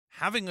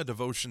having a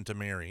devotion to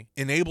Mary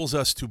enables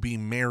us to be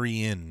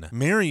Marian.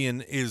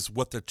 Marian is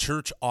what the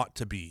church ought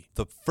to be.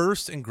 The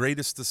first and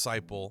greatest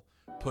disciple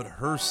put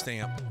her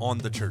stamp on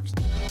the church.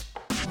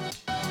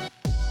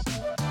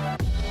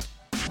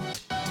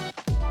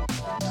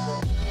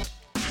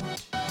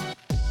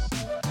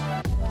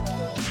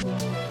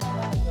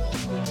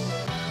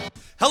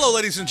 Hello,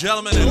 ladies and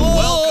gentlemen, and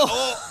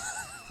welcome.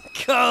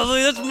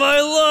 Golly, that's my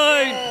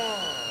line.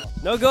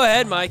 No, go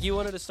ahead, Mike. You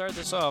wanted to start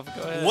this off.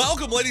 Go ahead.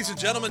 Welcome, ladies and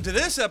gentlemen, to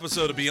this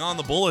episode of Beyond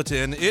the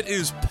Bulletin. It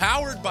is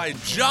powered by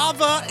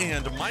Java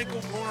and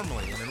Michael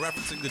Gormley. And in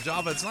referencing to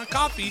Java, it's not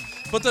coffee,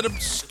 but that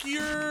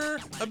obscure,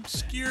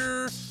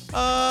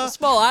 a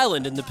small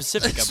island in the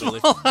Pacific, I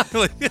believe.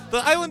 island,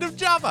 the island of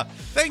Java.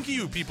 Thank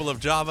you, people of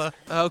Java.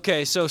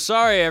 Okay, so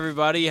sorry,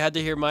 everybody. You had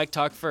to hear Mike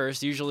talk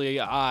first. Usually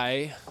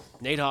I,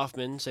 Nate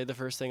Hoffman, say the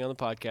first thing on the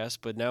podcast,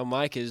 but now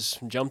Mike has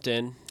jumped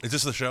in. Is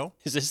this the show?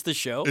 Is this the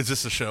show? Is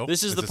this the show?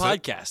 This is the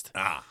podcast.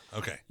 Ah,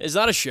 okay. It's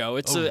not a show.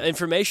 It's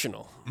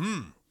informational.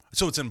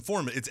 So it's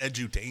informative. It's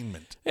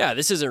edutainment. Yeah,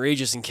 this isn't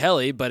Regis and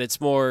Kelly, but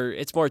it's more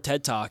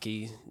TED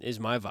Talky is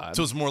my vibe.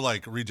 So it's more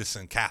like Regis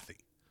and Kathy.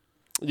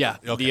 Yeah,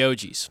 Okay. the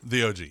OGs.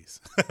 The OGs.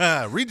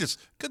 Regis,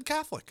 good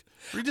Catholic.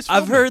 Regis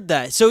I've Philbin. heard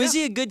that. So is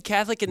he a good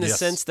Catholic in the Yes.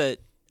 sense that,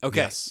 okay,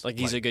 Yes, like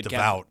he's a good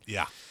devout.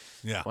 Catholic?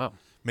 Yeah. Wow.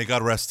 May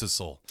God rest his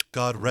soul.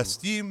 God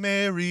rest ye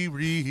merry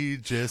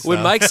Regis.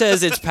 When Mike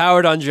says it's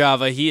powered on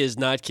Java, he is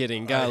not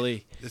kidding.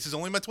 Golly. This is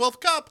only my 12th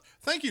cup.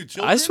 Thank you,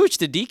 children. I switched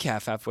to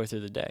decaf halfway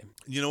through the day.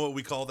 You know what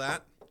we call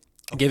that?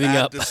 Giving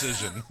bad up.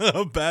 Decision.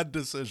 A bad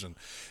decision.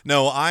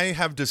 No, I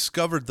have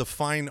discovered the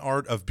fine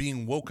art of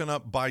being woken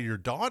up by your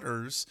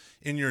daughters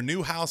in your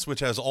new house, which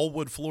has all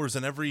wood floors,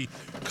 and every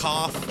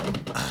cough,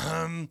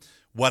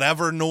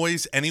 whatever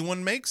noise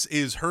anyone makes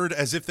is heard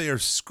as if they are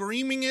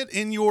screaming it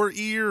in your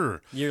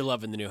ear. You're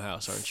loving the new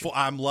house, aren't you? Well,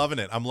 I'm loving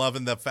it. I'm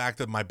loving the fact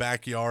that my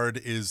backyard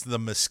is the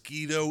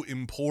mosquito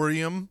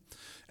emporium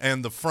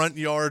and the front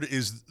yard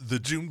is the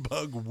June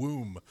bug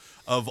womb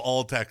of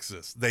all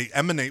Texas. They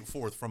emanate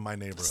forth from my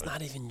neighborhood. It's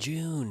not even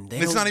June.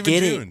 It's not even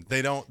June.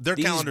 They don't. Their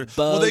These calendar.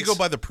 Well, they bugs. go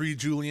by the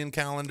pre-Julian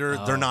calendar.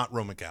 They're not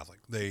Roman Catholic.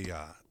 They.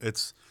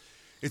 It's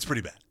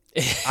pretty bad.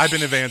 I've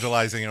been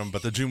evangelizing them,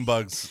 but the June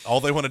bugs, all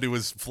they want to do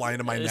is fly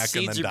into my The neck and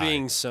seeds then are die.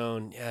 being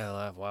sown.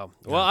 Yeah, wow.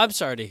 Well, I'm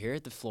sorry to hear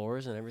it. The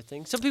floors and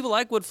everything. Some people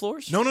like wood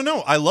floors. No.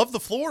 I love the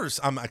floors.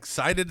 I'm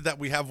excited that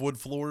we have wood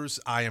floors.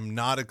 I am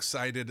not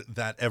excited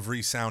that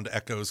every sound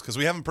echoes because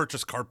we haven't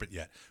purchased carpet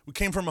yet. We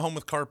came from a home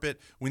with carpet.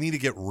 We need to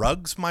get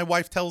rugs, my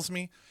wife tells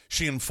me.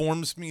 She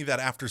informs me that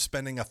after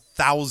spending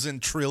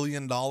 $1,000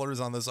 trillion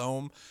on this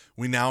home,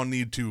 we now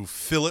need to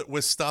fill it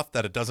with stuff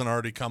that it doesn't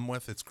already come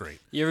with. It's great.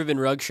 You ever been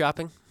rug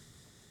shopping?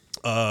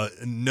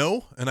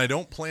 No, and I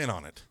don't plan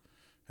on it.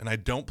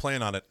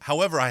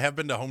 However, I have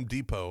been to Home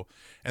Depot,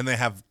 and they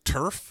have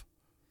turf,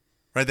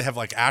 right? They have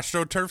like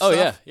AstroTurf Oh,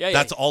 stuff. yeah.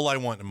 That's all I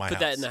want in my house. Put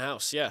that in the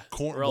house, yeah.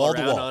 Corn, Roll wall to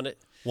around wall. on it.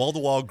 Wall to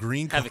wall,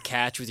 green. Have a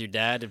catch with your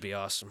dad. It'd be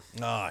awesome.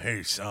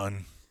 Hey,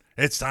 son.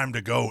 It's time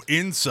to go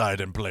inside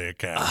and play a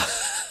catch.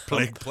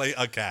 play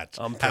a catch.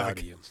 I'm Have proud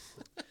a- of you.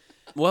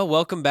 Well,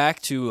 welcome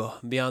back to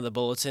Beyond the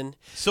Bulletin.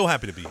 So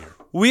happy to be here.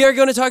 We are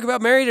going to talk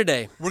about Mary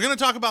today. We're going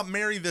to talk about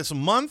Mary this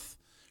month.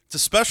 It's a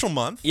special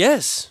month.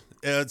 Yes.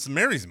 It's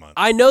Mary's month.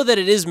 I know that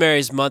it is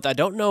Mary's month. I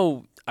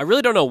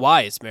really don't know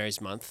why it's Mary's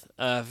month.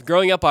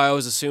 Growing up, I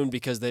always assumed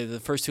because the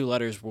first two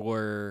letters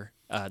were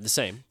the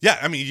same. Yeah,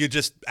 I mean, you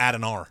just add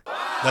an R.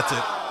 That's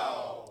it.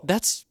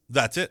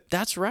 That's it.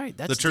 That's right.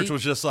 That's The church deep.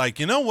 was just like,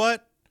 you know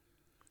what?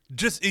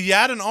 Just you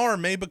add an R,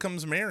 May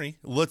becomes Mary.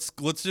 Let's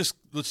just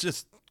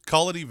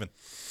call it even.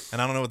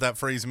 And I don't know what that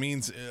phrase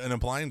means in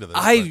applying to this.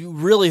 I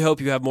really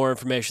hope you have more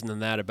information than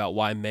that about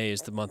why May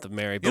is the month of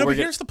Mary. But but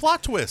here's the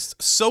plot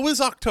twist. So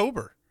is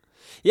October.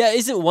 yeah,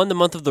 isn't one the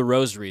month of the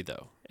Rosary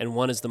though, and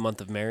one is the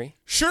month of Mary?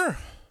 Sure.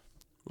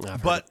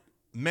 I've But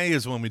May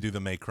is when we do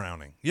the May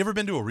crowning. You ever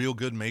been to a real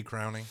good May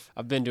crowning?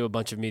 I've been to a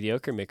bunch of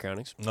mediocre May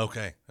crownings.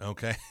 Okay.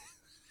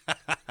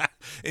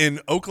 In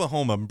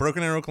Oklahoma,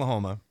 Broken Arrow,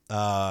 Oklahoma,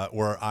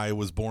 where I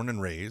was born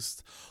and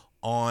raised,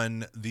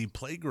 on the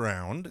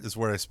playground is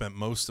where I spent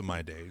most of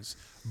my days.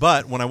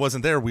 But when I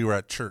wasn't there, we were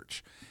at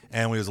church.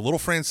 And we was a little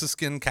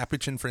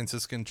Capuchin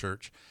Franciscan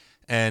church.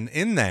 And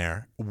in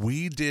there,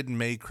 we did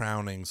May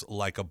crownings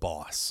like a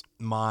boss.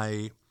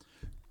 My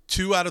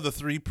 2 out of the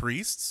 3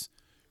 priests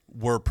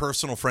were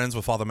personal friends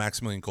with Father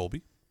Maximilian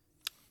Kolbe.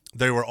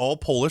 They were all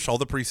Polish. All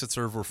the priests that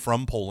served were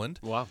from Poland.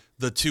 Wow.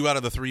 The 2 out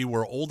of the 3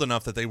 were old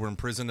enough that they were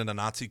imprisoned in a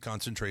Nazi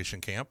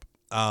concentration camp.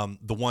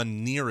 The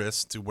one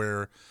nearest to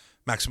where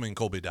Maximilian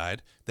Kolbe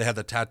died, they had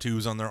the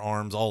tattoos on their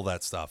arms, all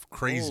that stuff.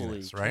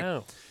 Craziness, Holy right?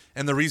 cow.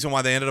 And the reason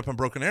why they ended up in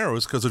Broken Arrow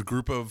is because a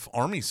group of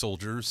army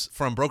soldiers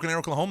from Broken Arrow,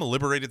 Oklahoma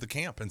liberated the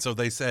camp. And so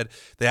they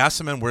asked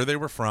the men where they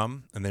were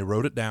from, and they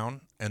wrote it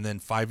down. And then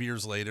 5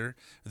 years later,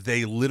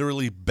 they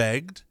literally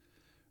begged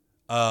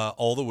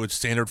all the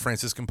standard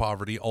Franciscan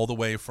poverty all the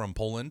way from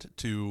Poland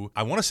to,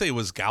 I want to say it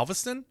was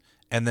Galveston.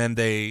 And then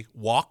they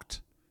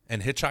walked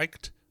and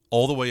hitchhiked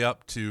all the way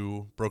up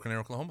to Broken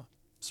Arrow, Oklahoma.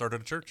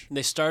 Started a church.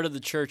 They started the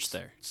church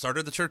there.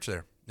 Started the church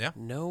there. Yeah.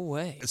 No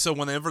way. So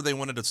whenever they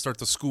wanted to start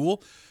the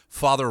school,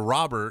 Father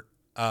Robert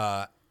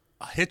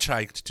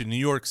hitchhiked to New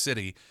York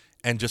City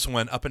and just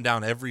went up and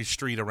down every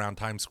street around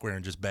Times Square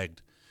and just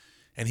begged.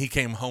 And he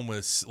came home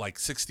with like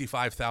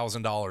 $65,000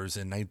 in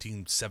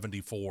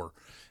 1974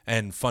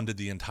 and funded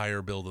the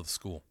entire build of the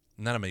school.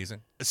 Isn't that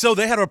amazing? So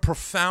they had a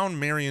profound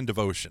Marian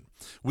devotion.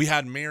 We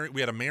had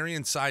a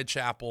Marian side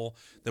chapel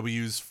that we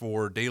used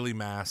for daily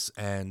mass,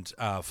 and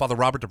Father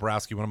Robert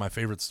Dabrowski, one of my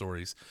favorite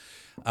stories.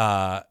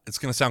 It's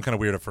going to sound kind of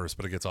weird at first,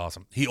 but it gets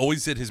awesome. He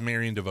always did his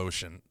Marian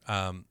devotion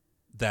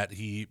that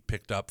he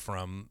picked up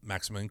from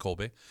Maximilian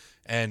Kolbe,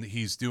 and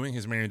he's doing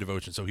his Marian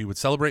devotion. So he would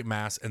celebrate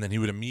mass, and then he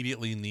would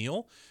immediately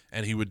kneel,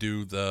 and he would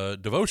do the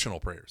devotional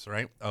prayers,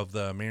 right, of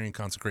the Marian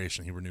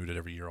consecration. He renewed it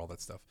every year, all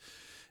that stuff.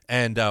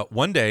 And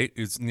one day,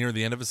 it's near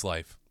the end of his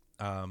life.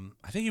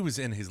 I think he was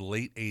in his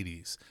late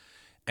 80s.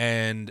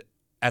 And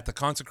at the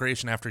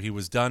consecration, after he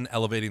was done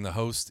elevating the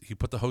host, he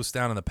put the host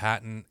down in the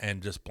paten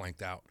and just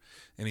blanked out.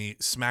 And he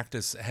smacked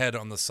his head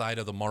on the side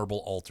of the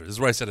marble altar. This is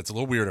where I said it's a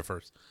little weird at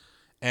first.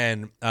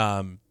 And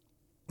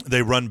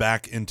they run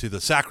back into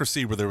the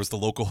sacristy where there was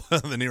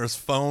the nearest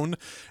phone,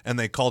 and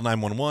they called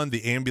 911.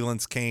 The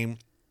ambulance came.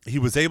 He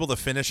was able to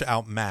finish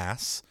out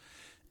mass,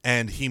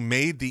 and he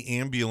made the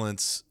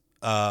ambulance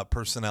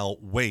personnel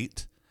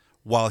wait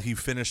while he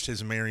finished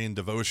his Marian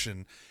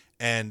devotion.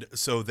 And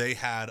so they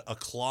had a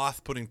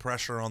cloth putting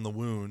pressure on the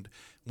wound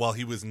while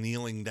he was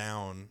kneeling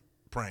down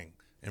praying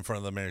in front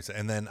of the Mary.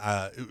 And then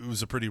it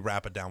was a pretty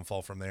rapid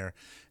downfall from there.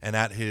 And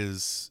at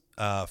his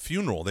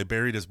funeral, they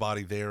buried his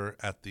body there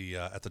at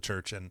the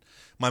church. And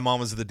my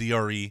mom was at the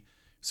DRE,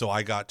 so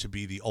I got to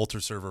be the altar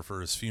server for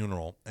his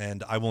funeral.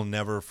 And I will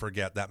never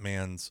forget that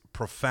man's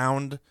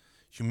profound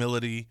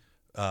humility,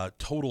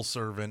 total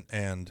servant,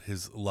 and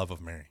his love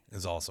of Mary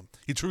is awesome.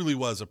 He truly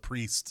was a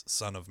priest,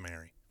 son of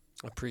Mary.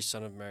 A priest,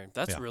 son of Mary.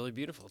 That's really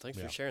beautiful. Thanks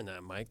for sharing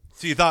that, Mike.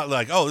 So you thought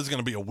like, oh, this is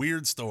going to be a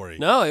weird story.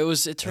 No,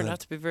 it turned out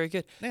to be very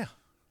good. Yeah.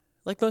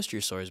 Like most of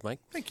your stories, Mike.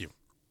 Thank you.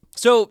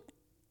 So,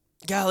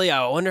 golly,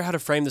 I wonder how to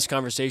frame this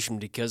conversation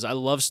because I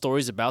love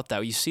stories about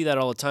that. You see that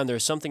all the time.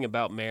 There's something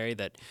about Mary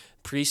that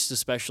priests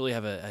especially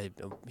have a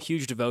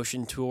huge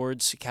devotion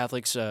towards.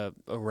 Catholics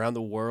around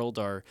the world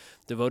are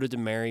devoted to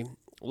Mary.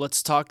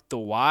 Let's talk the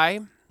why.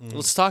 Mm-hmm.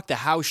 Let's talk the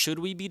how should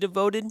we be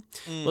devoted.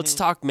 Mm-hmm. Let's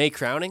talk May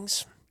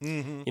crownings.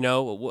 Mm-hmm. You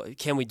know,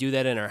 can we do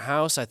that in our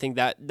house? I think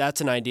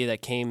that's an idea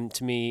that came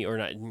to me, or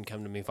not, it didn't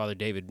come to me. Father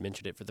David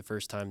mentioned it for the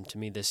first time to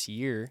me this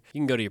year. You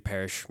can go to your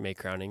parish May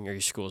crowning or your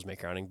school's May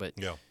crowning, but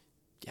you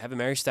have a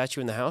Mary statue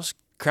in the house,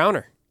 crown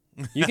her.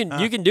 You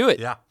can do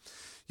it.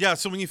 Yeah.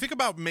 So when you think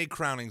about May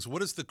crownings,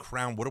 what is the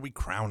crown? What are we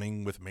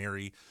crowning with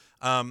Mary?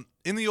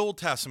 In the Old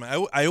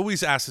Testament, I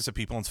always ask this of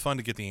people, and it's fun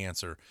to get the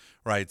answer,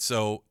 right?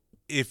 So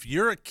if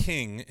you're a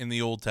king in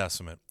the Old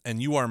Testament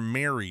and you are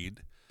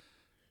married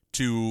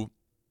to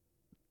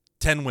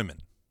 10 women,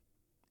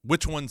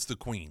 which one's the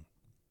queen?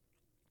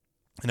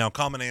 Now,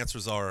 common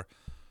answers are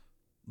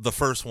the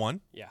first one,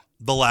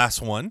 the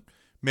last one,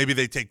 maybe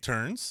they take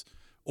turns,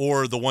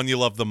 or the one you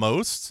love the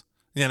most,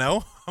 you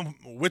know?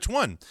 Which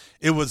one?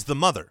 It was the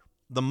mother.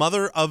 The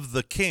mother of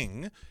the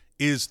king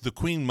is the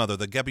queen mother,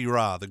 the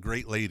Gebirah, the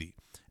great lady.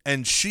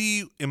 And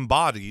she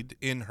embodied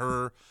in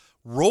her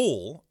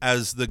role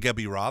as the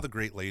Gebirah, the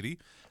great lady,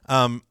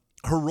 her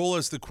role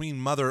as the queen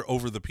mother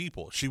over the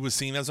people. She was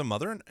seen as a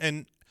mother,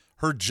 and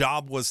her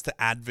job was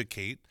to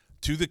advocate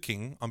to the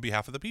king on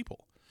behalf of the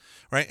people,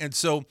 right? And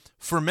so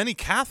for many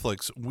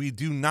Catholics,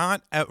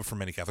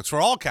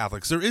 for all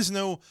Catholics, there is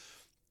no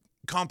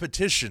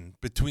competition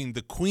between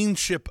the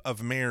queenship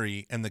of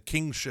Mary and the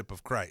kingship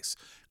of Christ.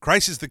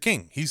 Christ is the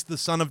king. He's the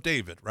son of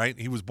David, right?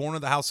 He was born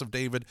in the house of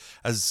David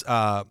as,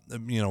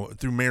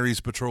 through Mary's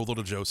betrothal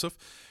to Joseph.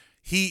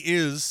 He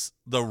is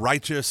the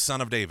righteous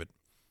son of David.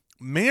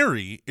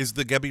 Mary is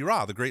the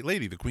Gebirah, the great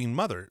lady, the queen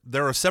mother.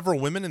 There are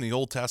several women in the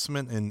Old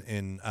Testament,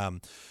 in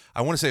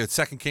I want to say it's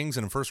 2 Kings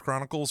and in 1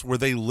 Chronicles, where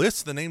they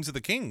list the names of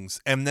the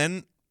kings, and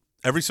then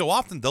every so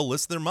often they'll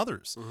list their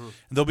mothers. Mm-hmm. And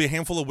there'll be a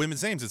handful of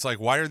women's names. It's like,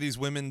 why are these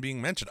women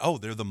being mentioned? Oh,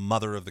 they're the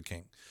mother of the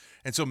king.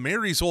 And so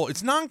Mary's role,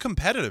 it's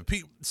non-competitive.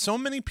 So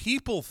many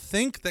people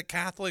think that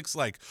Catholics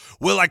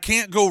I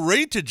can't go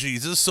right to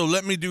Jesus, so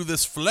let me do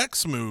this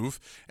flex move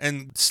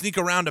and sneak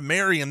around to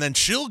Mary, and then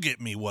she'll get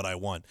me what I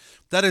want.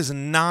 That is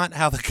not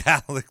how the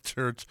Catholic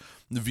Church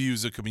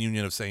views a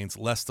communion of saints,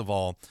 least of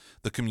all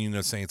the communion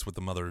of saints with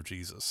the mother of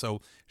Jesus.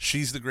 So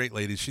she's the great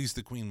lady. She's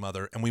the queen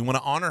mother, and we want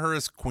to honor her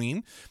as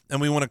queen,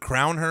 and we want to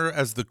crown her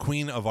as the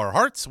queen of our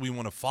hearts. We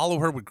want to follow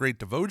her with great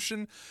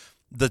devotion.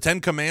 The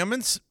 10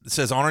 Commandments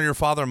says, honor your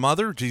father and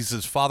mother.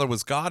 Jesus' father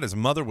was God. His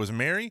mother was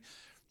Mary.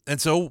 And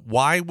so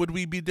why would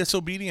we be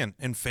disobedient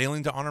in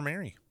failing to honor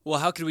Mary? Well,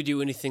 how could we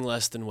do anything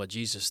less than what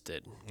Jesus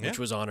did, which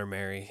was honor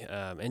Mary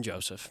and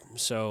Joseph?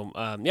 So,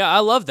 I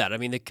love that. I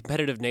mean, the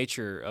competitive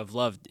nature of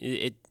love,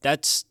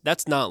 that's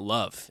not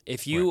love.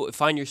 If you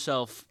find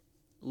yourself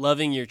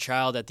loving your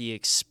child at the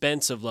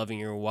expense of loving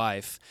your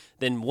wife,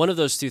 then one of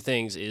those two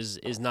things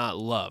is not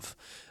love.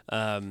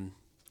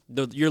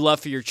 Your love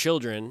for your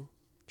children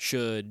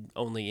should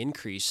only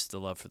increase the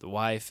love for the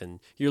wife,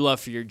 and your love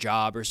for your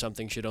job or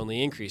something should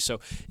only increase. So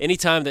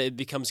anytime that it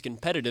becomes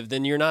competitive,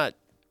 then you're not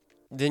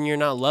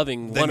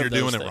loving Then one you're of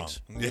those doing it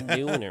things. wrong. You're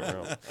doing it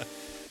wrong.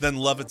 Then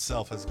love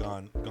itself has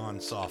gone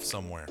soft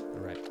somewhere.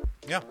 Right.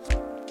 Yeah.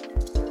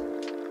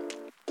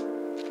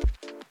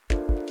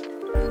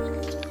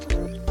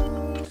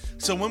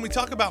 So when we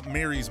talk about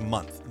Mary's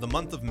month, the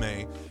month of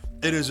May,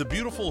 it is a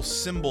beautiful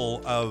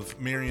symbol of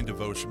Marian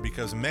devotion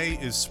because May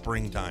is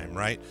springtime,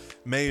 right?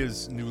 May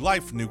is new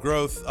life, new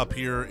growth up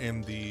here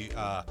in the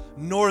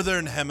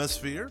northern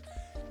hemisphere.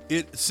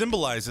 It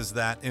symbolizes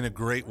that in a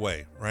great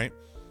way, right?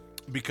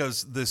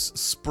 Because this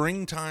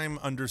springtime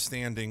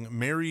understanding,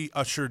 Mary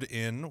ushered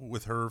in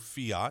with her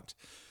fiat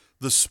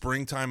the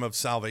springtime of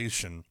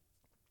salvation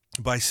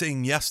by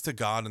saying yes to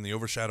God and the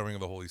overshadowing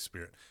of the Holy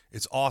Spirit.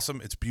 It's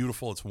awesome. It's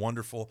beautiful. It's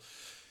wonderful.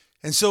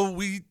 And so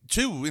we,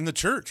 too, in the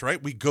church,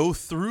 right, we go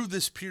through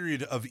this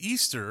period of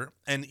Easter,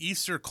 and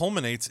Easter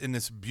culminates in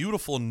this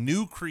beautiful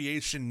new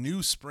creation,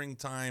 new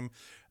springtime,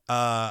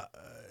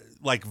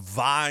 like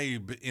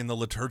vibe in the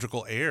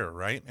liturgical air,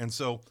 right? And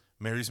so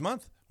Mary's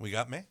month, we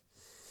got May.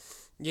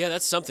 Yeah,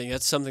 that's something.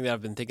 That's something that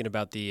I've been thinking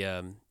about.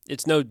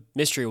 It's no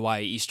mystery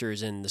why Easter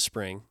is in the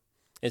spring.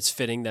 It's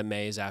fitting that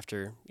May is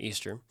after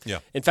Easter. Yeah.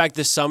 In fact,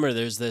 this summer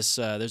there's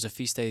a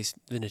feast day,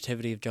 the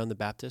Nativity of John the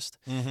Baptist,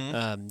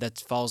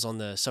 that falls on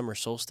the summer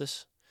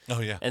solstice. Oh,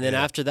 yeah. And then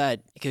yeah. after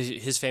that, because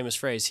his famous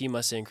phrase, "He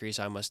must increase,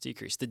 I must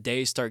decrease," the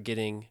days start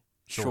getting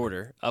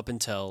shorter up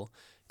until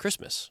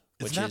Christmas.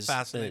 Isn't that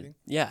fascinating?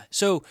 Yeah.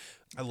 So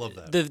I love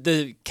that.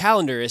 the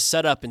calendar is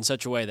set up in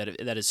such a way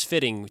that is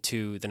fitting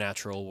to the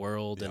natural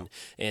world,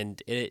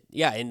 and it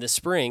in the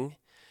spring.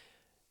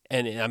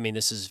 And I mean,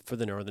 this is for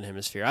the Northern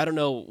Hemisphere. I don't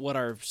know what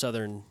our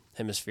Southern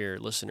Hemisphere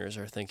listeners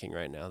are thinking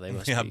right now. They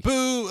must be.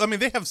 Boo. I mean,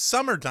 they have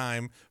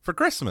summertime for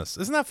Christmas.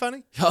 Isn't that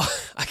funny? Oh,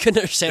 I couldn't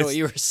understand what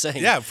you were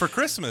saying. Yeah, for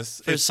Christmas.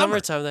 For it's summer.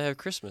 summertime, they have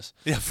Christmas.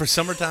 Yeah, for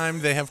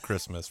summertime, they have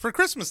Christmas. For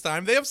Christmas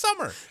time, they have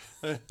summer.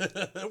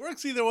 It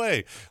works either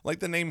way.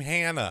 Like the name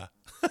Hannah.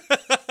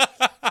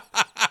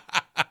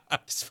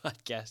 This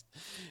podcast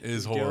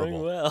is going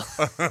horrible. well.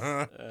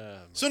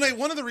 So, Nate,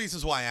 one of the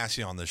reasons why I asked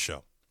you on this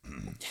show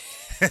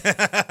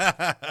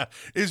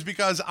is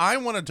because I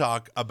want to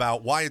talk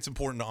about why it's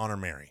important to honor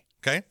Mary.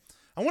 Okay,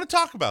 I want to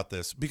talk about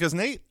this because,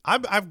 Nate,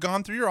 I've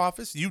gone through your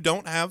office. You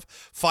don't have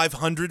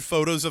 500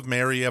 photos of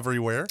Mary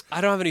everywhere.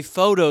 I don't have any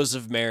photos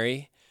of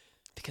Mary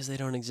because they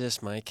don't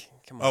exist, Mike.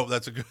 Come on. Oh,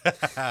 that's a good.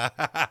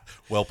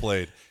 Well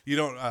played. You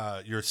don't.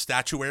 Your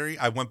statuary.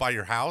 I went by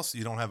your house.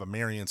 You don't have a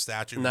Marian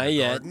statue in Not your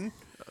yet. garden.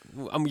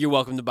 You're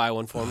welcome to buy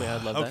one for me.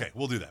 I'd love that. Okay,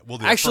 we'll do that.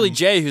 Actually,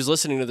 Jay, who's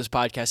listening to this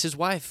podcast, his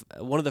wife,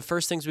 one of the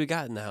first things we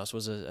got in the house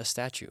was a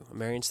statue, a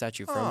Marian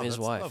statue from his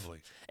that's wife. Lovely.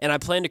 And I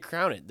plan to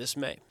crown it this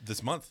May.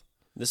 This month.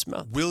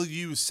 Will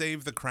you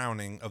save the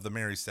crowning of the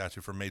Mary statue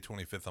for May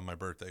 25th on my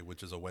birthday,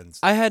 which is a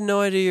Wednesday? I had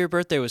no idea your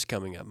birthday was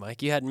coming up,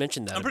 Mike. You hadn't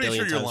mentioned that I'm pretty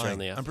sure you're times lying. around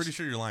the office. I'm pretty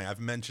sure you're lying.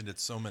 I've mentioned it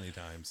so many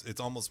times. It's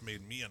almost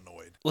made me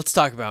annoyed. Let's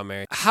talk about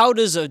Mary. How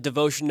does a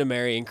devotion to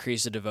Mary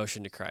increase a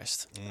devotion to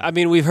Christ? I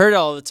mean, we've heard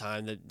all the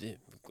time that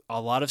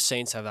a lot of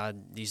saints have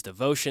had these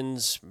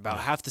devotions. About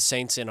half the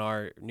saints in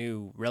our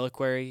new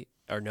reliquary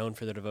are known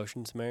for their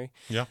devotion to Mary.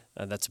 Yeah.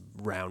 That's a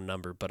round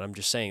number, but I'm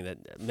just saying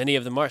that many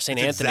of them are. St.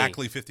 Anthony.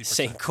 Exactly 50%.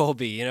 St.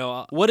 Colby.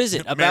 What is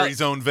it about?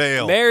 Mary's own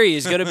veil. Mary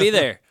is going to be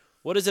there.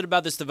 What is it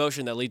about this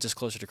devotion that leads us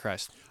closer to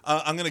Christ?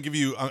 I'm going to give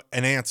you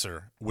an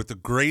answer with the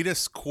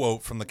greatest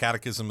quote from the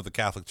Catechism of the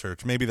Catholic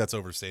Church. Maybe that's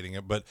overstating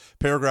it, but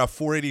paragraph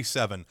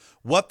 487.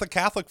 What the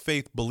Catholic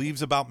faith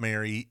believes about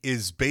Mary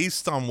is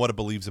based on what it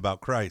believes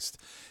about Christ.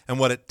 And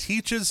what it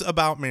teaches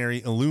about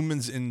Mary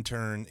illumines in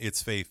turn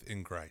its faith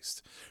in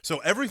Christ. So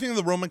everything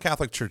the Roman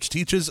Catholic Church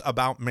teaches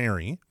about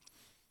Mary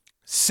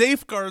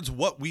safeguards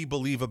what we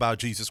believe about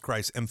Jesus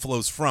Christ and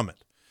flows from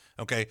it.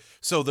 Okay,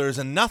 so there's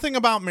nothing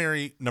about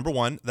Mary, number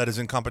one, that is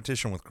in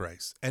competition with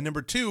Christ. And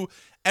number two,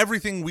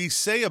 everything we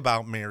say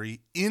about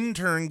Mary in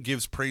turn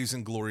gives praise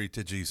and glory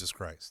to Jesus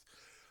Christ.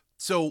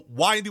 So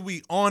why do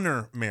we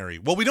honor Mary?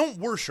 Well, we don't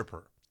worship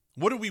her.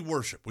 What do we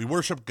worship? We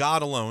worship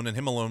God alone, and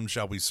him alone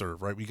shall we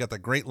serve, right? We got that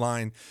great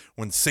line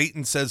when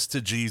Satan says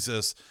to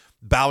Jesus,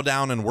 "Bow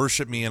down and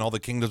worship me, and all the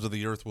kingdoms of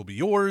the earth will be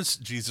yours."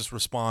 Jesus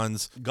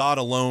responds, "God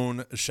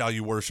alone shall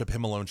you worship,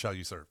 him alone shall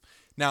you serve."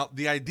 Now,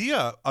 the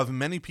idea of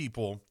many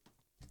people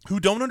who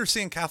don't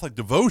understand Catholic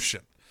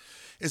devotion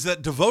is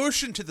that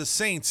devotion to the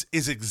saints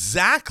is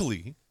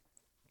exactly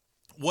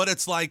what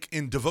it's like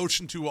in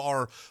devotion to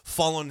our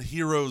fallen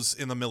heroes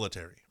in the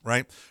military,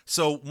 right?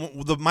 So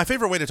my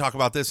favorite way to talk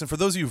about this, and for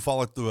those of you who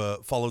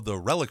followed the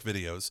relic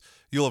videos,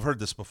 you'll have heard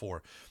this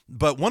before,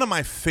 but one of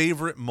my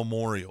favorite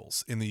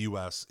memorials in the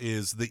U.S.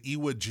 is the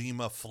Iwo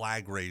Jima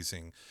flag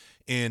raising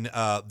in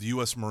the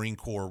U.S. Marine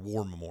Corps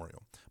War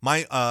Memorial.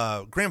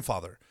 My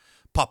grandfather,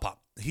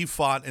 Pop, he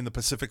fought in the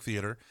Pacific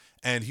Theater,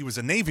 and he was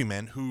a Navy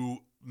man who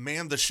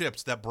manned the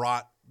ships that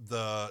brought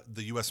the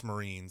U.S.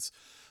 Marines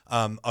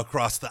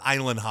across the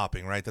island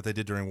hopping, right, that they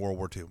did during World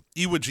War II.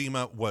 Iwo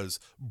Jima was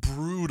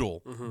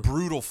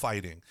brutal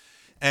fighting.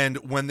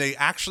 And when they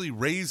actually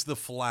raise the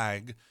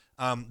flag,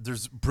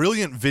 there's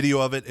brilliant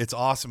video of it. It's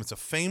awesome. It's a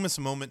famous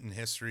moment in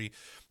history.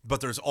 But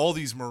there's all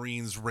these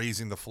Marines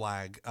raising the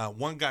flag.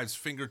 One guy's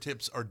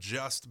fingertips are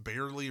just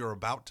barely or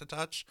about to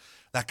touch.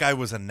 That guy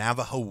was a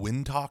Navajo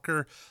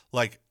windtalker.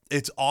 Like,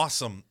 it's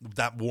awesome,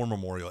 that war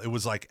memorial. It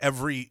was like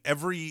every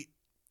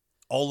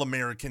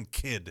all-American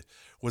kid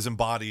was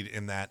embodied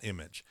in that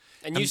image.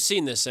 And you've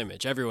seen this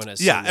image. Everyone has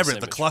seen this the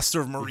image.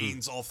 cluster of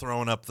Marines all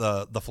throwing up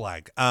the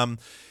flag.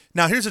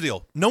 Now, here's the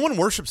deal. No one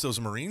worships those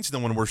Marines. No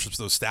one worships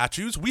those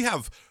statues. We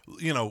have,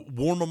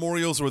 war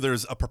memorials where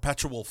there's a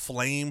perpetual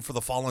flame for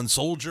the fallen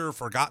soldier,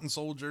 forgotten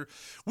soldier.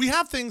 We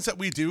have things that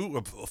we do,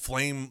 a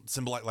flame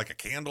symbol like a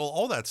candle,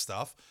 all that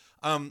stuff.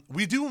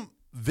 We do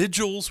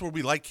vigils where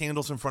we light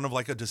candles in front of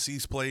like a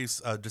deceased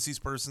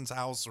person's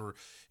house, or,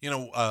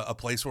 a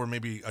place where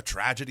maybe a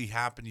tragedy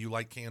happened, you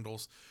light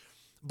candles.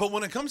 But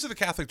when it comes to the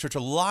Catholic Church, a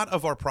lot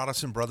of our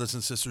Protestant brothers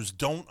and sisters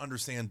don't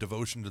understand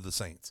devotion to the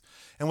saints.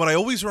 And what I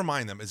always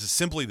remind them is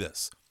simply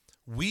this.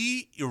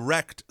 We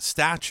erect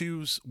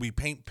statues, we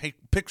paint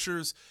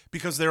pictures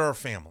because they're our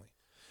family.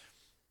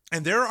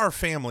 And they're our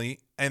family,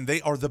 and they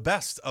are the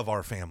best of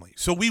our family.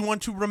 So we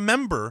want to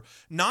remember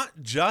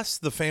not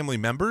just the family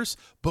members,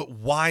 but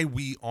why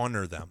we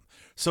honor them.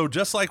 So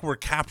just like we're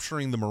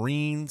capturing the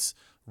Marines,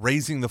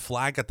 raising the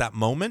flag at that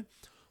moment,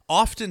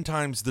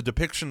 oftentimes the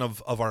depiction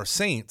of our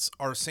saints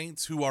are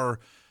saints who are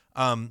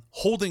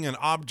holding an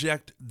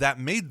object that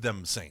made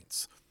them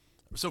saints.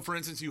 So, for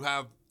instance, you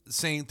have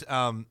Saint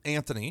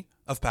Anthony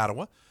of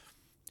Padua.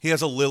 He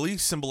has a lily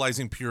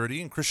symbolizing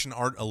purity. In Christian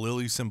art, a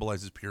lily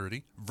symbolizes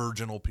purity,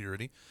 virginal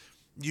purity.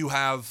 You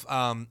have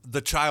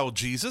the child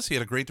Jesus. He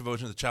had a great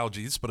devotion to the child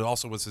Jesus, but it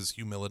also was his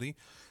humility.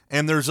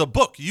 And there's a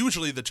book,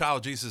 usually the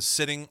child Jesus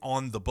sitting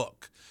on the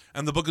book.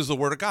 And the book is the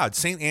Word of God.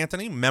 Saint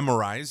Anthony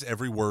memorized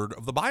every word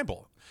of the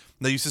Bible.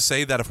 They used to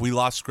say that if we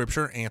lost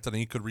Scripture,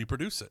 Anthony could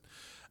reproduce it.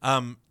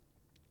 And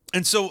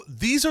so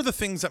these are the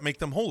things that make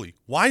them holy.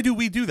 Why do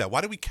we do that?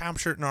 Why do we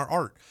capture it in our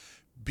art?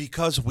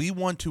 Because we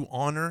want to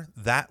honor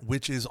that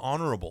which is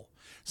honorable.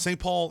 St.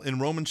 Paul in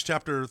Romans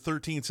chapter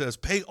 13 says,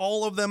 pay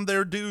all of them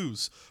their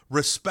dues.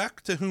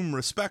 Respect to whom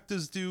respect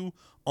is due.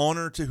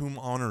 Honor to whom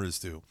honor is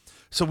due.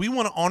 So we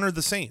want to honor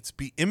the saints.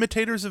 Be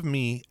imitators of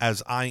me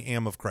as I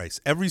am of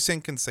Christ. Every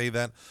saint can say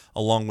that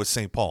along with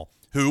St. Paul.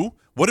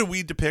 What do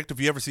we depict? If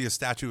you ever see a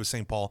statue of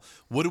St. Paul,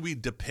 what do we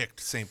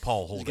depict St.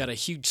 Paul holding? He's got a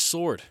huge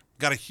sword.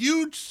 Got a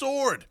huge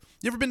sword.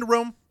 You ever been to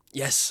Rome?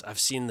 Yes, I've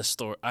seen the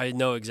story. I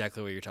know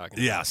exactly what you're talking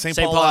about. Yeah, St.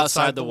 Paul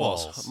outside the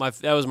walls.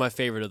 That was my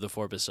favorite of the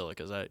four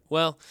basilicas.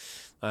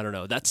 I don't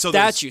know. That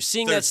statue,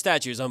 seeing that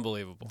statue is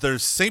unbelievable.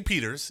 There's St.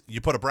 Peter's.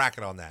 You put a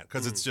bracket on that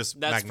because it's just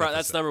magnificent.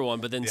 That's number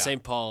one. But then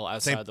St. Paul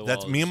outside the walls.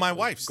 That's me and my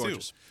wife's too.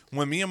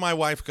 When me and my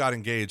wife got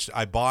engaged,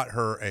 I bought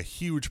her a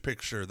huge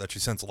picture that she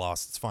since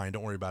lost. It's fine.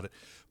 Don't worry about it.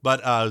 But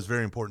it was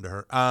very important to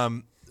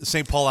her.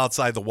 St. Paul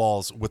outside the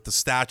walls with the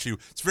statue.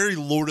 It's very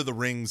Lord of the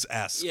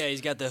Rings-esque. Yeah,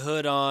 he's got the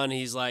hood on.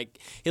 He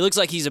looks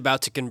like he's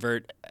about to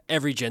convert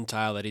every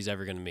Gentile that he's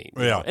ever going to meet.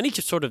 Yeah. And he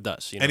just sort of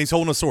does. And he's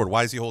holding a sword.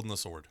 Why is he holding a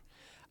sword?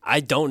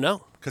 I don't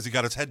know. Because he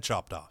got his head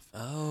chopped off.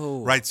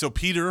 Oh. Right, so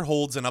Peter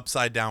holds an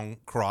upside-down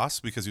cross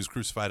because he was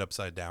crucified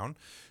upside down.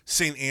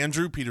 St.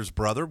 Andrew, Peter's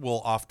brother,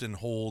 will often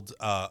hold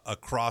a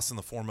cross in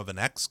the form of an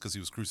X because he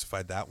was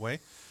crucified that way.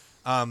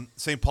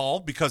 St.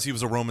 Paul, because he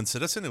was a Roman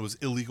citizen, it was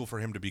illegal for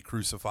him to be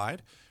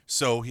crucified.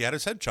 So he had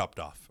his head chopped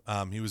off.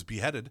 He was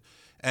beheaded.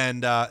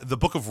 And the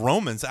book of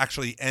Romans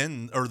actually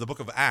the book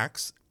of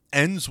Acts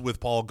ends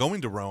with Paul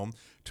going to Rome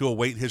to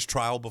await his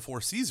trial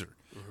before Caesar,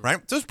 right?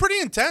 So it's pretty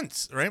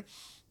intense, right?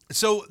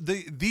 So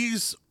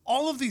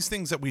all of these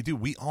things that we do,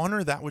 we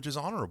honor that which is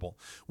honorable.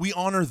 We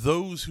honor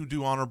those who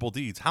do honorable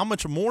deeds. How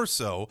much more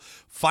so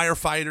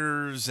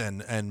firefighters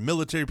and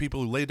military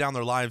people who lay down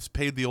their lives,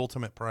 paid the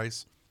ultimate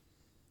price?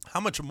 How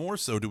much more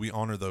so do we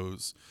honor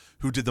those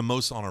who did the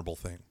most honorable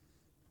thing,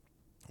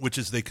 which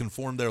is they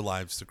conformed their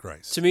lives to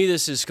Christ? To me,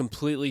 this is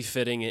completely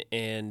fitting,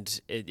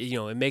 and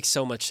it makes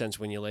so much sense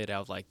when you lay it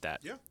out like that.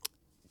 Yeah.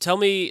 Tell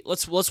me,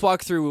 let's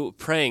walk through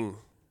praying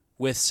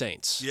with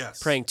saints.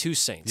 Yes. Praying to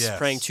saints. Yes.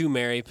 Praying to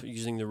Mary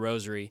using the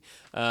rosary.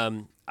 I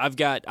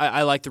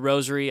like the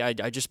rosary.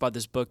 I just bought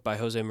this book by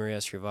Jose Maria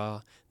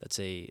Escrivá. That's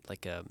a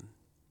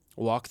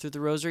walk through the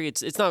rosary.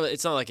 It's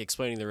not like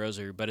explaining the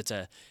rosary, but it's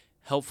a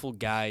helpful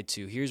guide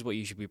to here's what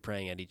you should be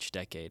praying at each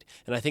decade.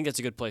 And I think that's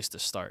a good place to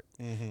start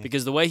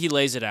because the way he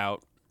lays it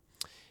out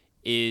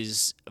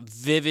is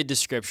vivid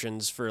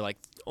descriptions for like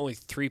only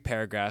 3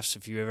 paragraphs.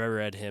 If you've ever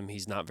read him,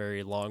 he's not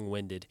very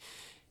long-winded,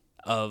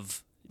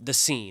 of the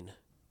scene.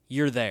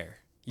 You're there.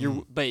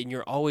 But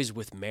you're always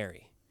with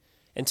Mary.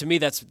 And to me,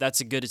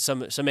 that's a good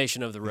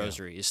summation of the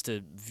rosary, is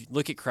to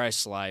look at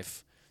Christ's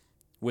life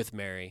with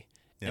Mary.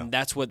 Yeah. And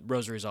that's what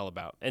rosary is all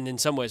about. And in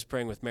some ways,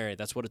 praying with Mary,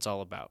 that's what it's all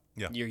about.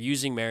 Yeah. You're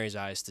using Mary's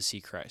eyes to see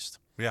Christ.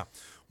 Yeah.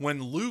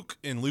 When Luke,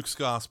 in Luke's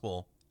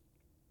gospel,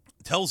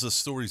 tells us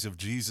stories of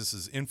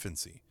Jesus'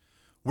 infancy,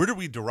 where do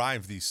we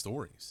derive these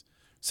stories?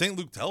 St.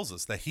 Luke tells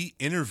us that he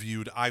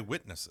interviewed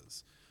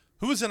eyewitnesses.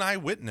 Who was an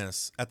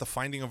eyewitness at the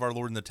finding of our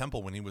Lord in the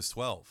temple when he was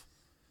 12?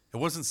 It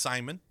wasn't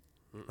Simon,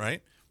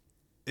 right?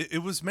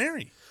 It was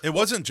Mary. It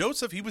wasn't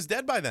Joseph. He was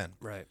dead by then.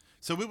 Right.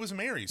 So it was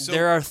Mary. So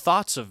There are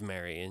thoughts of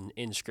Mary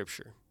in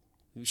Scripture.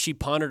 She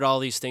pondered all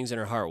these things in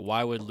her heart.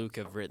 Why would Luke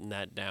have written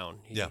that down?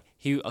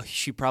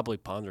 She probably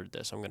pondered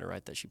this. I'm going to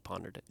write that she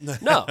pondered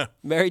it. No,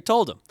 Mary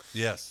told him.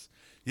 Yes.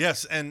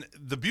 Yes, and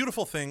the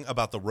beautiful thing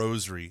about the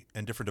rosary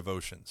and different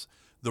devotions,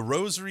 the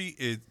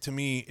rosary, to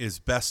me, is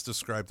best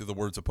described through the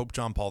words of Pope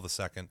John Paul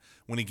II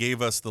when he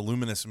gave us the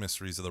luminous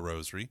mysteries of the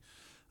rosary.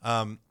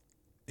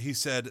 He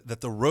said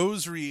that the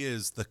rosary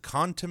is the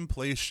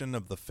contemplation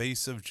of the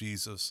face of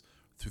Jesus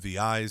through the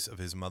eyes of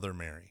his mother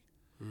Mary.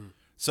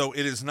 So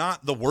it is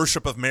not the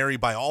worship of Mary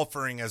by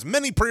offering as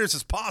many prayers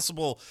as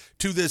possible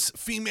to this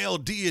female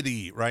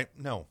deity, right?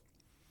 No.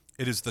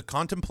 It is the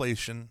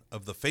contemplation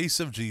of the face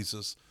of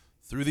Jesus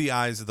through the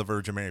eyes of the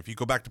Virgin Mary. If you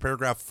go back to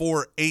paragraph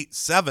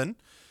 487,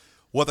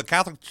 what the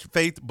Catholic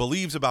faith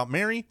believes about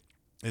Mary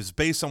is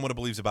based on what it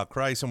believes about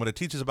Christ, and what it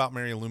teaches about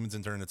Mary illumines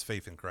in turn its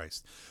faith in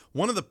Christ.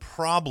 One of the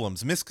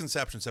problems,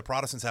 misconceptions that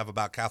Protestants have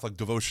about Catholic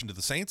devotion to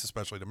the saints,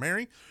 especially to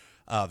Mary,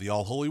 the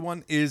All-Holy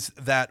One, is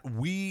that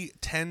we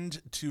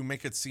tend to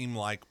make it seem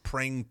like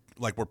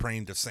we're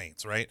praying to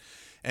saints, right?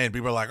 And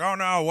people are like, oh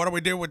no, what do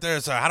we do with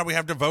this? How do we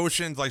have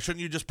devotions? Like,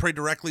 shouldn't you just pray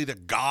directly to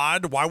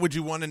God? Why would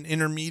you want an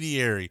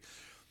intermediary?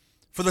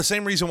 For the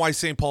same reason why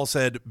St. Paul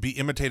said, be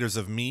imitators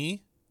of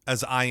me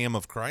as I am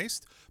of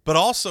Christ. But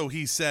also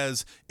he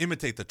says,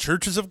 imitate the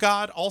churches of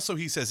God. Also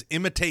he says,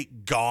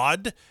 imitate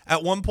God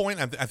at one point.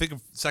 I think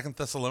of 2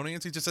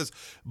 Thessalonians. He just says,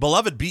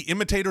 beloved, be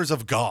imitators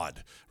of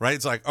God, right?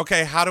 It's like,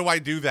 okay, how do I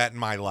do that in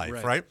my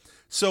life, right?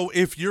 So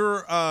if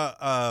you're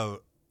a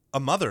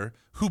mother,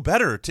 who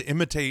better to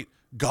imitate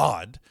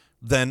God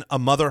than a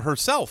mother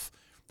herself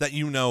that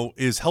you know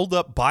is held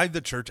up by the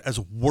church as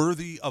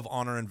worthy of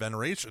honor and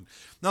veneration?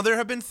 Now, there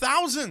have been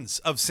thousands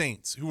of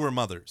saints who were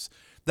mothers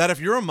that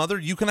if you're a mother,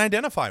 you can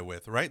identify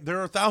with, right?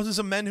 There are thousands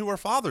of men who are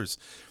fathers,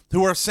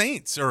 who are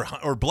saints or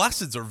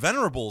blesseds or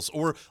venerables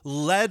or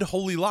led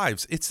holy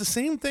lives. It's the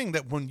same thing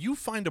that when you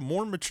find a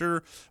more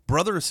mature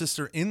brother or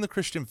sister in the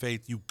Christian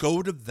faith, you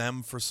go to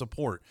them for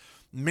support.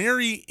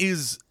 Mary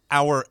is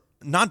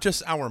not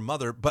just our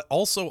mother, but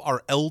also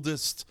our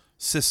eldest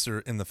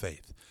sister in the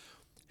faith.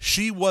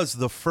 She was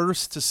the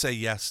first to say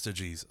yes to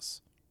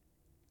Jesus,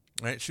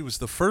 right? She was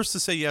the first to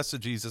say yes to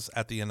Jesus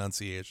at the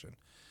Annunciation.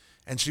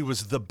 And she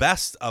was the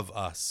best of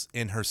us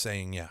in her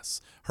saying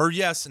yes. Her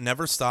yes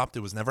never stopped. It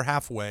was never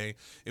halfway.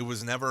 It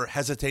was never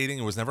hesitating.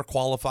 It was never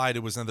qualified.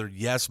 It was neither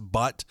yes,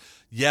 but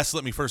yes,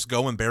 let me first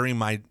go and bury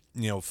my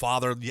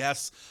father.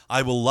 Yes,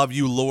 I will love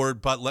you,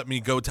 Lord, but let me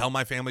go tell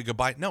my family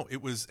goodbye. No,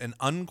 it was an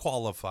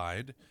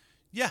unqualified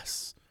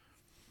yes.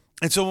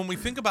 And so when we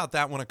think about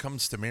that when it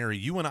comes to Mary,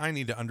 you and I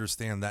need to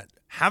understand that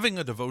having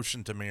a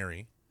devotion to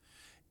Mary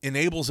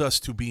enables us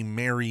to be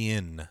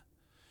Marian.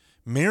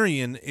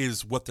 Marian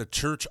is what the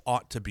church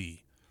ought to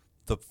be.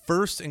 The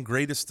first and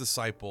greatest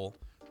disciple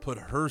put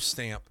her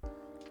stamp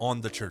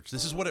on the church.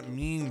 This is what it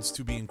means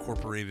to be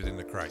incorporated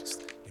into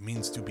Christ. It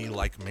means to be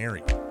like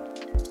Mary.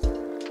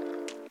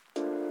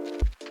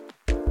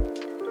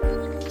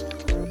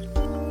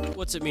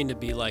 What's it mean to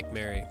be like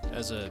Mary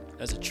as a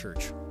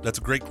church? That's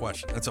a great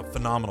question. That's a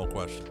phenomenal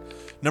question.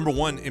 Number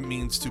one, it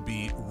means to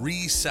be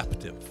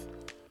receptive,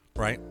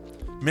 right?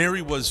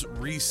 Mary was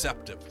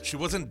receptive. She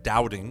wasn't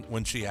doubting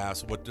when she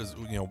asked,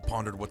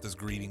 pondered what this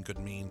greeting could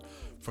mean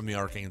from the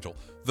archangel.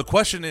 The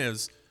question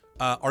is,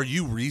 are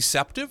you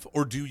receptive,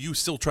 or do you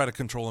still try to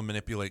control and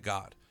manipulate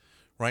God?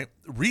 Right?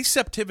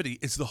 Receptivity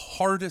is the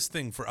hardest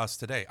thing for us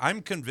today.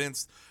 I'm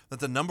convinced that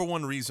the number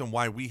one reason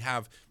why we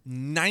have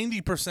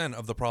 90%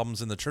 of the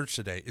problems in the church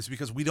today is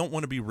because we don't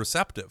want to be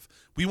receptive.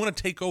 We want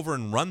to take over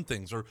and run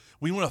things, or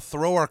we want to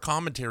throw our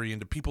commentary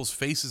into people's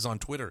faces on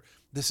Twitter.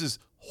 This is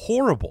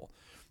horrible.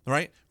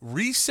 Right?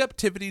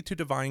 Receptivity to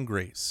divine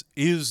grace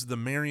is the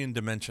Marian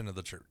dimension of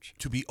the church.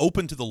 To be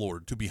open to the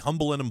Lord, to be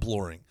humble and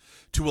imploring,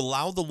 to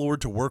allow the Lord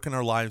to work in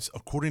our lives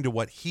according to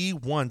what he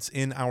wants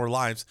in our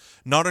lives,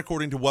 not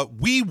according to what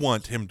we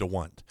want him to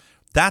want.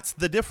 That's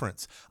the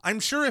difference. I'm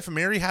sure if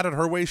Mary had it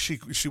her way, she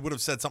would have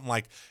said something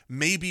like,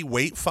 maybe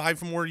wait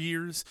 5 more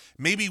years.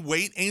 Maybe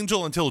wait,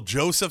 angel, until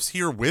Joseph's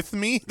here with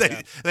me,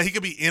 that he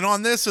could be in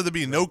on this so there'd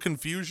be no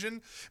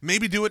confusion.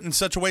 Maybe do it in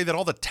such a way that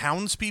all the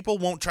townspeople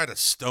won't try to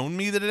stone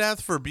me to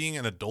death for being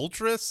an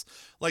adulteress.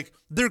 Like,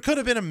 there could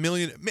have been a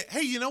million.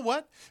 Hey, you know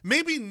what?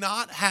 Maybe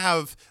not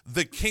have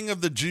the king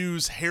of the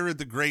Jews, Herod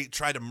the Great,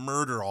 try to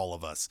murder all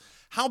of us.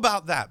 How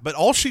about that? But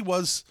all she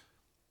was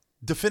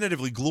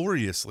definitively,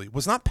 gloriously,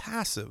 was not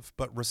passive,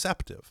 but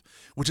receptive,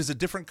 which is a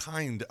different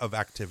kind of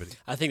activity.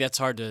 I think that's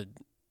hard to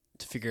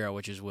figure out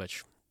which is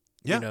which.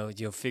 Yeah.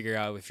 You'll figure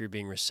out if you're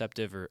being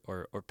receptive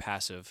or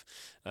passive,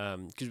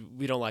 because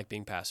we don't like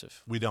being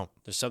passive. We don't.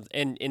 There's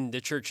something, and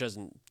the church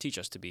doesn't teach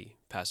us to be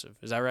passive.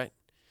 Is that right?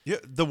 Yeah.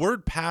 The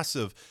word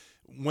passive,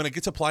 when it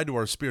gets applied to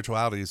our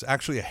spirituality, is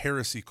actually a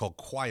heresy called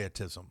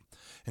quietism.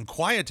 And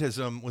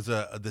quietism was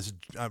this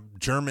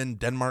German,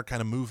 Denmark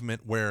kind of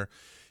movement where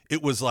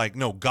it was like,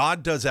 no,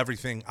 God does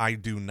everything, I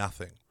do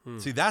nothing.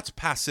 See, that's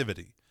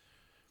passivity.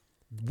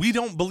 We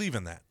don't believe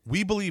in that.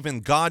 We believe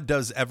in God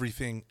does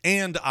everything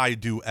and I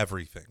do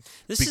everything.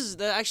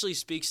 That actually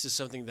speaks to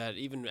something that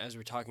even as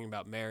we're talking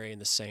about Mary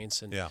and the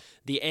saints and Yeah.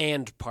 the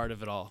and part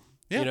of it all.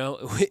 Yeah. You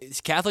know,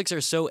 Catholics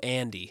are so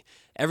andy.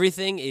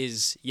 Everything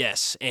is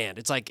yes and.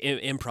 It's like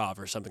improv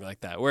or something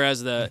like that.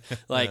 Whereas the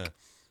like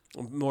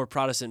more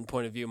Protestant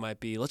point of view might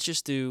be, let's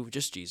just do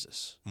just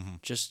Jesus.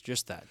 Just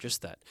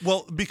that.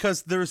 Well,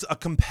 because there's a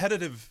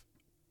competitive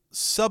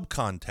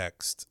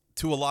subcontext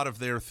to a lot of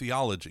their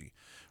theology,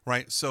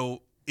 right?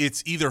 So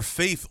it's either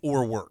faith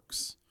or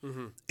works.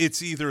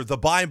 It's either the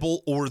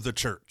Bible or the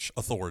church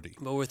authority.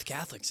 But with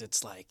Catholics,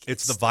 it's like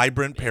It's the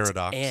vibrant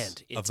paradox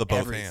it's of the both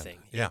everything.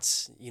 and. Yeah.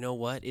 It's, you know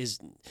what is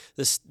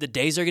this? The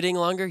days are getting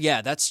longer.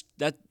 Yeah, that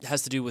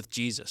has to do with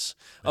Jesus.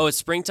 Oh, it's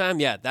springtime.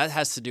 Yeah, that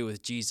has to do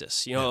with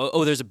Jesus. You know,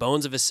 oh, there's a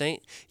bones of a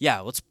saint.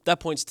 Yeah, that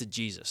points to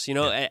Jesus. You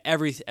know,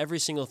 every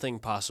single thing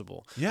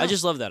possible. Yeah. I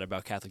just love that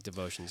about Catholic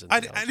devotions.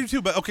 And I do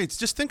too, but okay,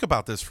 just think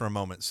about this for a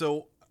moment.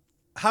 So,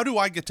 how do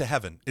I get to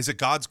heaven? Is it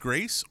God's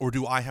grace or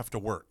do I have to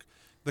work?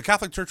 The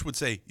Catholic Church would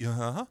say,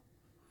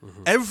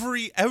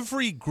 every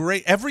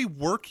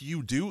work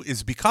you do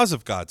is because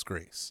of God's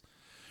grace,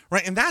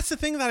 right? And that's the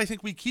thing that I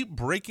think we keep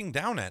breaking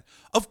down at.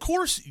 Of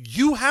course,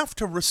 you have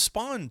to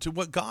respond to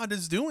what God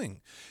is doing.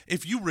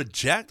 If you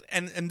reject,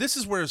 and this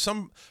is where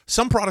some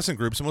Protestant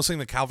groups, mostly in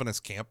the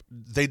Calvinist camp,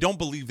 they don't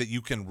believe that you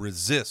can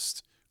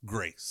resist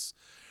grace.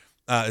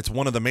 It's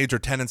one of the major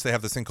tenets. They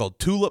have this thing called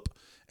TULIP,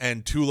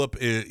 and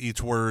TULIP,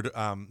 each word,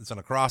 it's an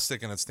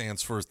acrostic, and it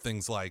stands for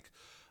things like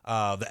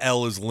the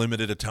L is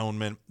limited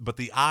atonement, but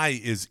the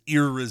I is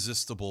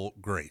irresistible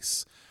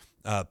grace.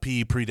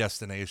 P,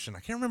 predestination. I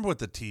can't remember what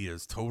the T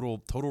is. Total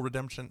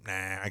redemption?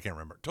 Nah, I can't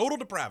remember. Total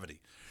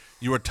depravity.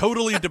 You are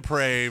totally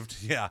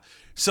depraved. Yeah.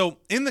 So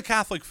in the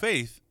Catholic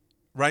faith,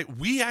 right,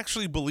 we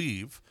actually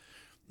believe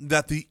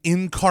that the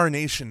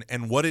incarnation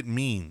and what it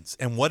means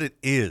and what it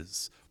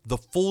is, the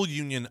full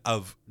union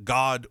of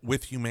God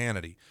with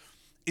humanity,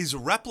 is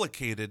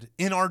replicated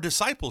in our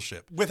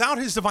discipleship. Without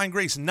his divine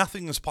grace,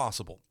 nothing is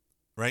possible.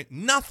 Right?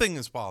 Nothing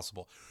is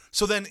possible.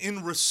 So then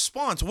in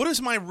response, what is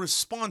my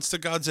response to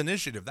God's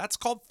initiative? That's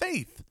called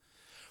faith.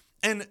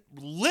 And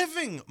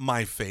living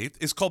my faith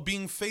is called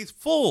being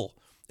faithful.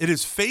 It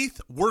is faith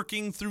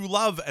working through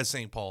love, as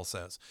St. Paul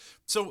says.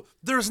 So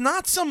there's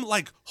not some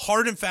like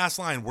hard and fast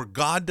line where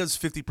God does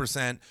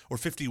 50% or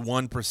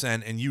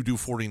 51% and you do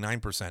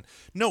 49%.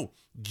 No,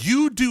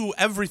 you do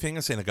everything,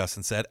 as St.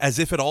 Augustine said, as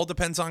if it all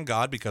depends on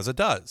God, because it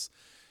does.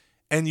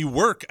 And you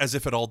work as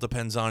if it all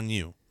depends on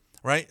you.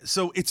 Right?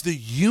 So it's the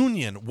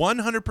union,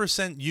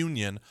 100%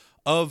 union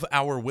of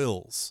our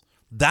wills.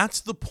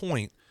 That's the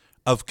point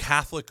of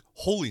Catholic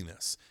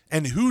holiness.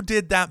 And who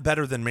did that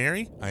better than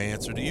Mary? I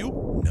answer to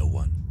you, no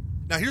one.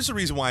 Now, here's the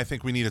reason why I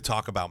think we need to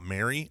talk about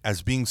Mary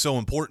as being so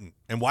important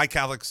and why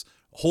Catholics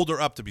hold her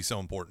up to be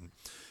so important.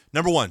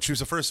 Number one, she was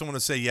the first one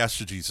to say yes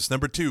to Jesus.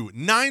 Number two,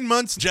 9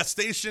 months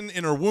gestation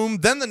in her womb,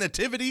 then the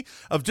nativity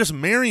of just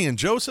Mary and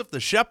Joseph,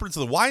 the shepherds,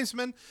 the wise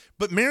men.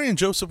 But Mary and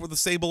Joseph were the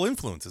stable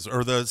influences,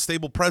 or the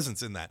stable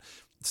presence in that.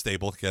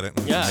 Stable, get it?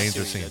 Yeah,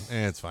 Manger scene.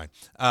 It's fine.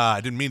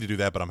 I didn't mean to do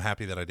that, but I'm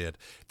happy that I did.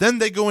 Then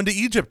they go into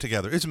Egypt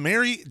together. It's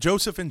Mary,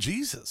 Joseph, and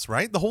Jesus,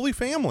 right? The Holy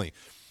Family.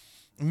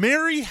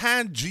 Mary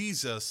had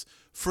Jesus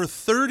for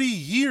 30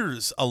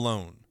 years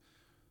alone.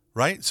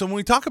 Right? So when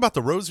we talk about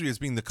the rosary as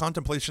being the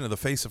contemplation of the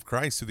face of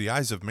Christ through the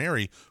eyes of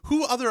Mary,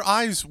 who other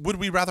eyes would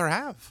we rather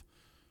have?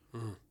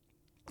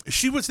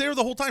 She was there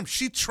the whole time.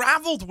 She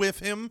traveled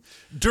with him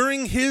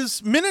during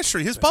his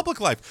ministry, his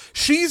public life.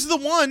 She's the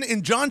one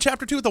in John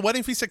chapter 2 at the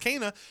wedding feast at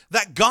Cana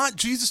that got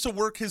Jesus to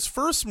work his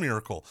first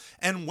miracle.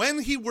 And when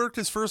he worked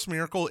his first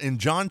miracle in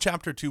John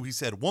chapter 2, he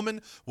said,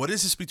 "Woman, what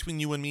is this between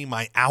you and me?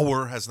 My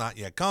hour has not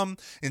yet come."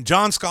 In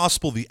John's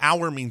gospel, the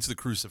hour means the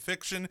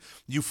crucifixion.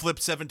 You flip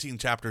 17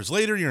 chapters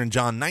later, you're in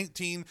John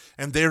 19,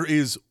 and there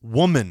is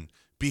woman.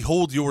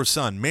 Behold your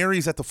son.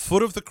 Mary's at the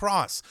foot of the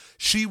cross.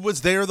 She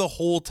was there the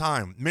whole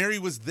time. Mary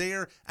was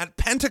there at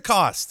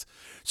Pentecost.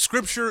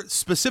 Scripture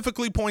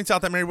specifically points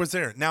out that Mary was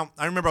there. Now,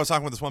 I remember I was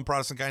talking with this one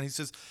Protestant guy, and he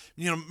says,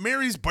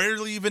 Mary's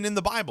barely even in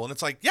the Bible. And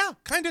it's like, yeah,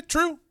 kind of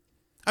true.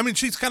 I mean,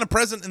 she's kind of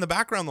present in the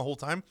background the whole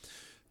time.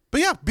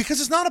 But yeah,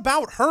 because it's not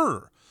about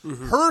her.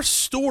 Mm-hmm. Her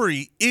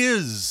story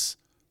is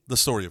the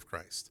story of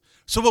Christ.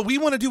 So what we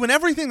want to do and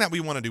everything that we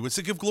want to do is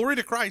to give glory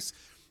to Christ,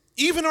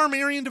 even our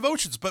Marian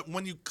devotions. But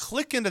when you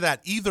click into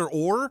that either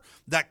or,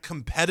 that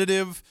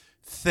competitive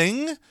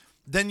thing,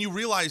 then you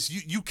realize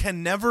you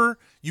can never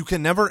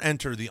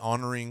enter the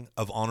honoring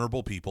of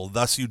honorable people.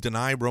 Thus you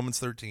deny Romans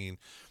 13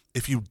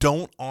 if you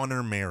don't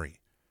honor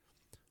Mary.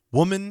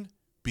 Woman,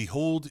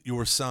 behold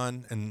your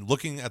son. And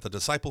looking at the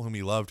disciple whom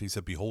he loved, he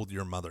said, behold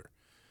your mother.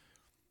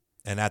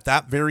 And at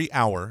that very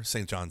hour,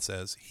 St. John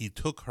says, he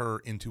took her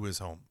into his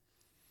home.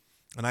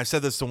 And I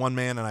said this to one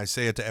man, and I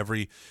say it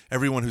to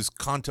everyone who's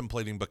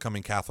contemplating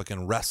becoming Catholic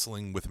and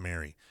wrestling with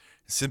Mary.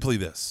 Simply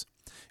this: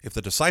 if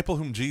the disciple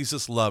whom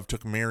Jesus loved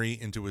took Mary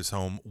into his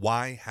home,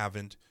 why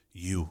haven't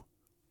you?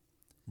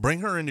 Bring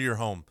her into your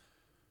home.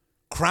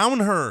 Crown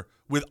her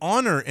with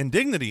honor and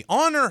dignity.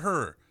 Honor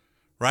her,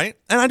 right?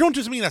 And I don't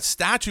just mean a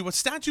statue. A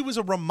statue is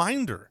a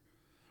reminder,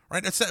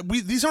 right?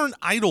 These aren't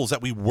idols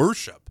that we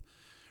worship,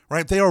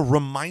 right? They are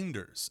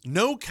reminders.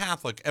 No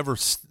Catholic ever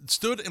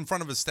stood in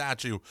front of a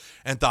statue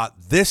and thought,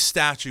 this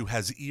statue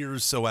has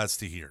ears so as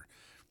to hear.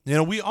 You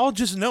know, we all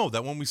just know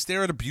that when we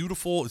stare at a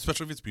beautiful,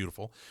 especially if it's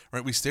beautiful,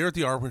 right? We stare at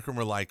the artwork and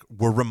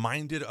we're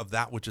reminded of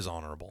that which is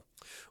honorable.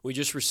 We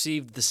just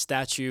received the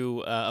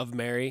statue of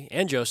Mary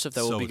and Joseph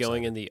that will be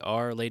going excited. in the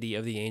Our Lady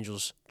of the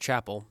Angels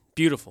Chapel.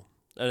 Beautiful.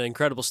 An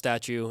incredible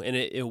statue, and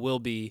it will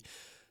be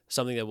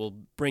something that will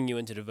bring you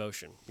into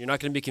devotion. You're not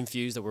going to be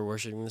confused that we're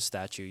worshiping the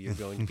statue. You're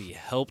going to be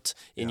helped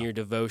in your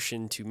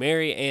devotion to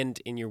Mary and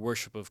in your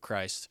worship of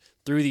Christ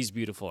through these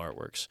beautiful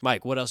artworks.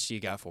 Mike, what else do you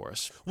got for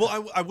us?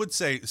 Well, I would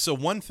say, so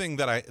one thing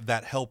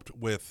that helped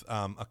with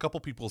a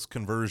couple people's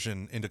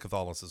conversion into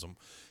Catholicism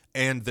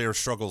and their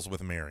struggles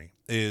with Mary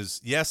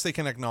is, yes, they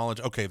can acknowledge,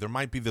 okay, there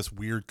might be this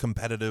weird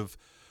competitive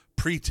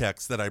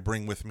pretext that I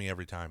bring with me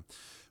every time.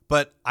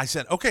 But I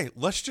said, okay,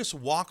 let's just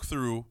walk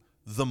through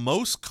the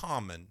most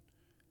common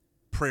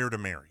prayer to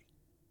Mary,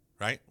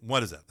 right?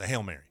 What is that? The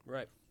Hail Mary.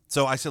 Right.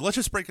 So I said, let's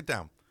just break it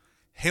down.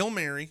 Hail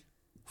Mary,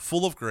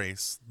 full of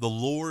grace, the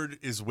Lord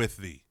is with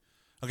thee.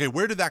 Okay,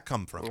 where did that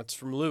come from? That's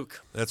from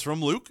Luke. That's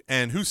from Luke.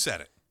 And who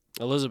said it?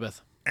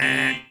 Elizabeth.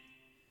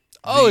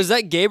 Is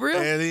that Gabriel?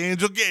 The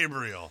angel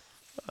Gabriel.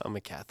 I'm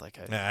a Catholic.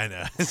 I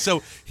know.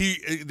 So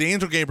the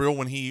angel Gabriel,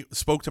 when he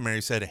spoke to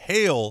Mary, said,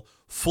 "Hail,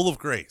 full of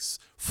grace."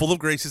 Full of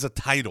grace is a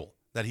title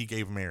that he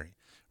gave Mary,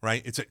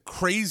 right? It's a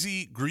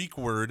crazy Greek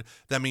word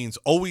that means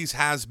always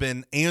has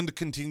been and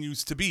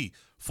continues to be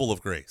full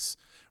of grace,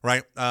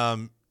 right?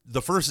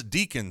 The first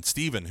deacon,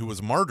 Stephen, who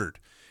was martyred,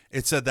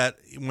 it said that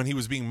when he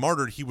was being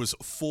martyred, he was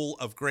full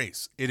of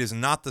grace. It is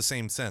not the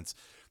same sense.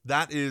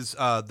 That is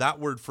that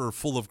word for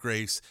full of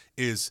grace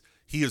is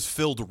he is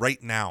filled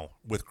right now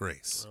with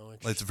grace.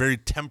 It's very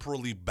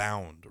temporally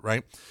bound,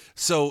 right?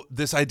 So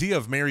this idea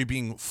of Mary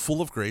being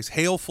full of grace,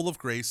 hail, full of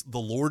grace, the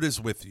Lord is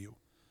with you,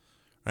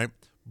 right?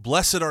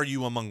 Blessed are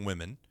you among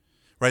women,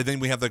 right? Then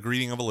we have the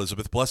greeting of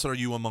Elizabeth. Blessed are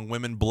you among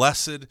women.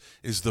 Blessed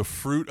is the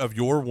fruit of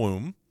your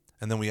womb.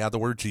 And then we add the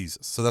word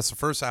Jesus. So that's the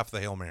first half of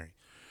the Hail Mary.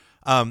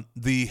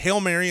 The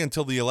Hail Mary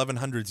until the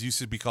 1100s used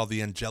to be called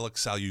the angelic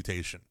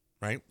salutation,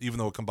 right? Even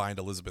though it combined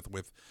Elizabeth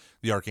with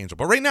the archangel.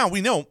 But right now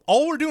we know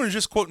all we're doing is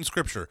just quoting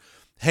scripture.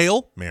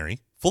 Hail Mary,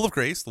 full of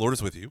grace, the Lord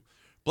is with you.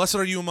 Blessed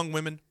are you among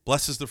women.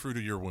 Blessed is the fruit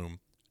of your womb,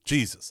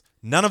 Jesus.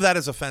 None of that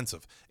is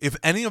offensive. If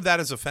any of that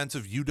is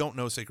offensive, you don't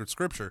know sacred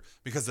scripture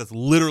because that's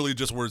literally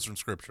just words from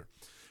scripture.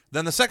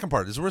 Then the second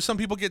part is where some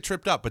people get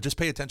tripped up, but just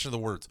pay attention to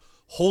the words.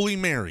 Holy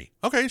Mary.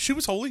 Okay, she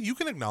was holy. You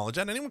can acknowledge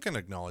that. Anyone can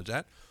acknowledge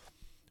that.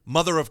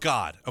 Mother of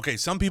God. Okay,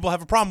 some people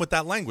have a problem with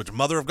that language.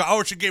 Mother of God.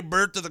 Oh, she gave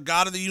birth to the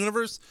God of the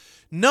universe?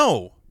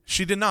 No,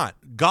 she did not.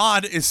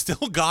 God is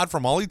still God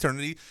from all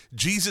eternity.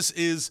 Jesus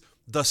is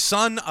the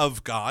Son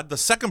of God, the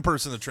second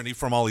person of the Trinity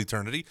from all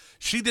eternity.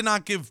 She did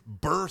not give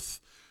birth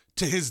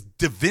to his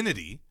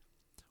divinity.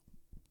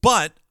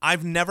 But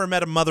I've never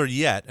met a mother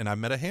yet, and I've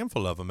met a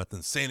handful of them at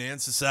the St. Anne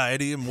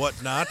Society and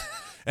whatnot,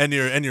 and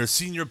your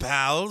senior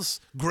pals,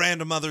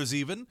 grandmothers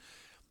even.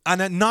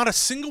 And not a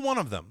single one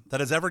of them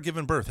that has ever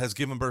given birth has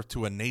given birth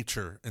to a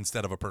nature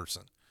instead of a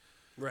person.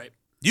 Right.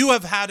 You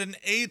have had an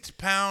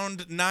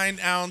 8-pound,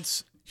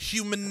 9-ounce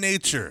human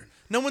nature.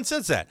 No one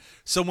says that.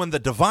 So when the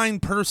divine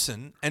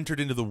person entered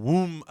into the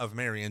womb of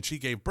Mary and she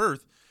gave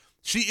birth,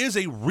 she is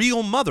a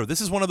real mother.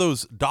 This is one of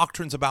those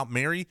doctrines about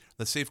Mary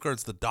that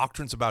safeguards the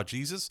doctrines about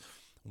Jesus.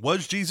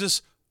 Was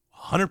Jesus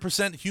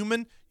 100%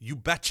 human? You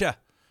betcha.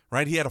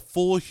 Right? He had a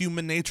full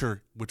human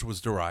nature, which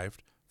was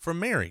derived from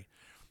Mary.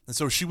 And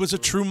so she was a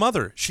true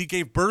mother. She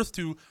gave birth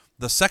to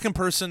the second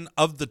person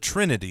of the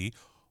Trinity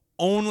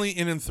only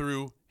in and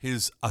through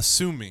his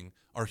assuming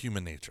our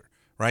human nature,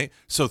 right?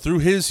 So through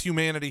his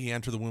humanity, he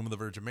entered the womb of the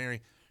Virgin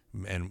Mary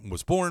and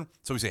was born.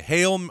 So we say,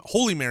 Hail,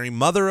 Holy Mary,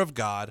 Mother of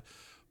God,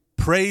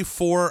 pray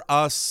for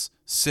us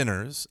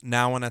sinners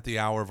now and at the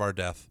hour of our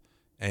death.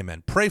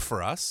 Amen. Pray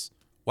for us.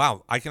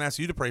 Wow, I can ask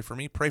you to pray for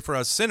me. Pray for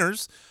us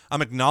sinners.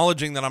 I'm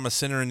acknowledging that I'm a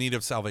sinner in need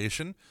of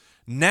salvation.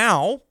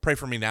 Now, pray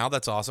for me now.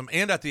 That's awesome.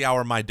 And at the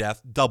hour of my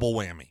death, double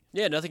whammy.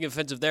 Yeah, nothing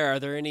offensive there. Are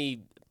there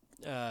any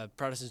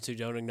Protestants who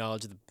don't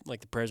acknowledge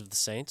the prayers of the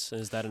saints?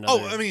 Is that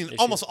another issue?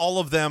 Almost all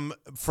of them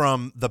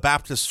from the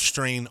Baptist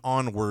strain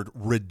onward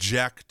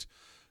reject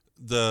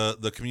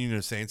the communion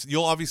of saints.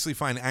 You'll obviously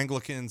find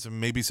Anglicans and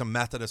maybe some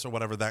Methodists or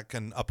whatever that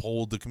can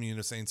uphold the communion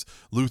of saints.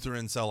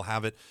 Lutherans, they'll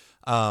have it.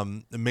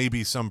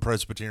 Maybe some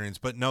Presbyterians,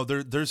 but no,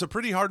 there's a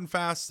pretty hard and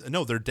fast.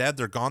 No, they're dead.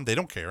 They're gone. They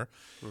don't care.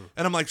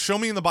 And I'm like, show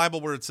me in the Bible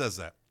where it says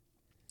that.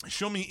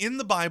 Show me in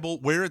the Bible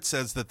where it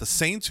says that the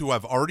saints who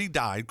have already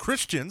died,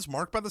 Christians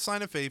marked by the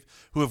sign of faith,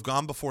 who have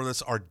gone before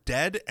this, are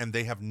dead and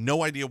they have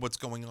no idea what's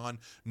going on,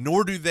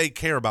 nor do they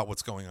care about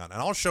what's going on.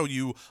 And I'll show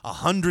you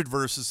 100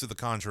 verses to the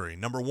contrary.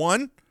 Number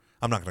one,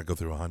 I'm not going to go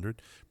through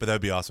 100, but that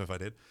would be awesome if I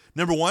did.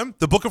 Number one,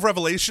 the book of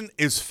Revelation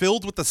is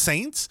filled with the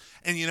saints,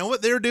 and you know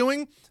what they're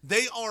doing?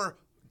 They are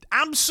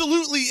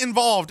absolutely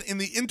involved in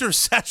the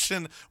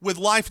intercession with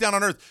life down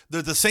on earth.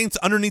 The saints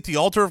underneath the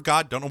altar of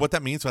God. Don't know what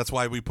that means. So that's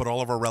why we put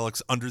all of our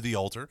relics under the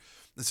altar.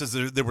 It says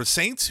there were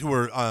saints who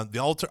were the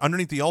altar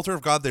underneath the altar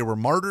of God. They were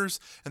martyrs,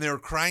 and they were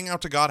crying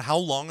out to God, "How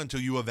long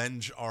until you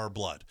avenge our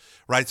blood?"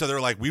 Right? So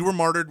they're like, "We were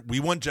martyred. We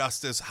want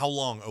justice. How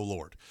long, O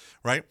Lord?"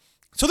 Right?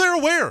 So they're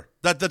aware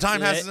that the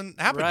time hasn't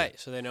happened. Right.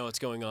 So they know what's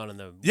going on in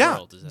the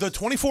world. The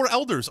 24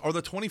 elders are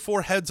the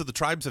 24 heads of the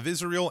tribes of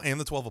Israel and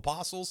the 12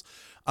 apostles.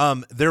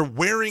 They're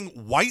wearing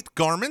white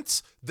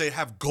garments. They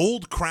have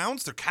gold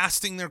crowns. They're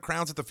casting their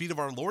crowns at the feet of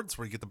our Lord. That's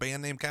where you get the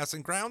band name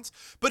Casting Crowns.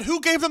 But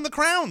who gave them the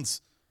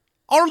crowns?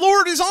 Our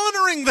Lord is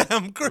honoring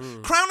them,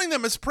 crowning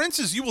them as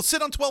princes. You will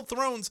sit on 12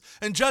 thrones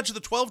and judge the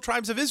 12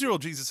 tribes of Israel,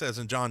 Jesus says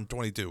in John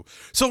 22.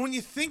 So when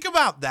you think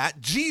about that,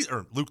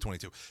 or Luke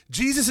 22,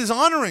 Jesus is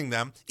honoring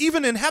them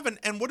even in heaven.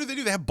 And what do?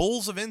 They have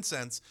bowls of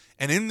incense,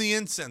 and in the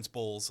incense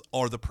bowls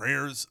are the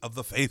prayers of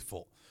the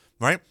faithful,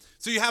 right?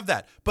 So you have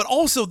that. But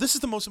also, this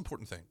is the most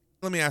important thing.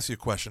 Let me ask you a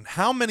question.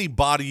 How many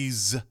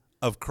bodies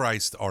of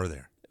Christ are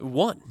there?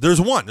 One.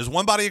 There's one. There's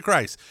one body of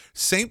Christ.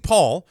 St.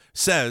 Paul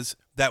says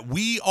that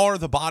we are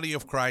the body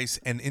of Christ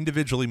and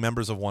individually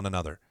members of one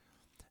another.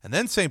 And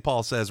then St.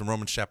 Paul says in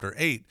Romans chapter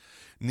 8,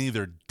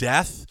 neither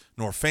death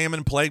nor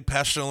famine, plague,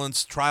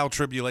 pestilence, trial,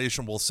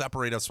 tribulation will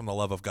separate us from the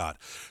love of God.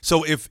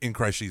 So if in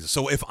Christ Jesus.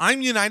 So if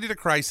I'm united to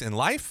Christ in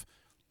life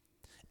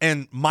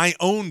and my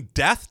own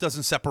death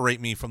doesn't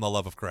separate me from the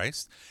love of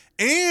Christ,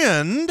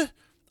 and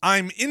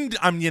I'm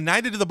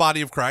united to the body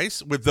of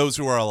Christ with those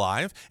who are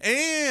alive,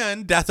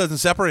 and death doesn't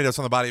separate us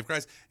from the body of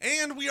Christ,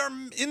 and we are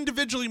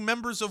individually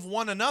members of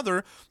one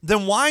another,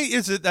 then why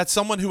is it that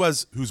someone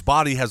whose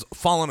body has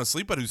fallen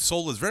asleep but whose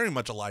soul is very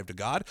much alive to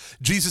God?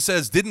 Jesus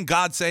says, didn't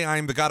God say, I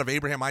am the God of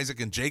Abraham,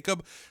 Isaac, and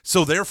Jacob?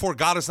 So therefore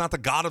God is not the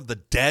God of the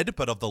dead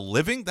but of the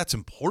living. That's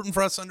important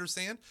for us to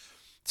understand.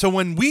 So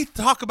when we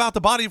talk about the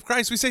body of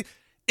Christ, we say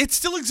it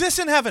still exists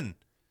in heaven.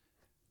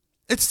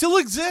 It still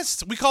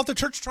exists. We call it the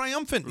church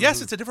triumphant.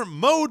 Yes, it's a different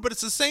mode, but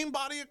it's the same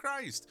body of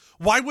Christ.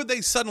 Why would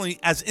they suddenly,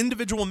 as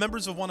individual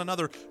members of one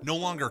another, no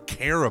longer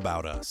care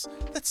about us?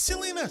 That's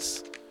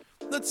silliness.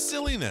 That's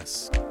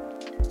silliness. Can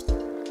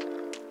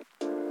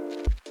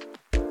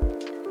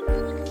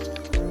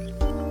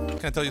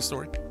I tell you a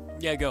story?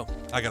 Yeah, go.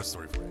 I got a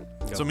story for you.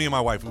 Go. So me and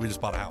my wife, we just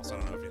bought a house. I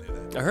don't know if you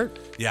knew that. I heard.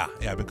 Yeah,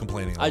 I've been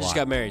complaining a lot. I just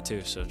got married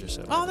too, so just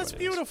so. Oh, that's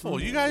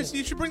beautiful. You guys,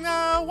 you should bring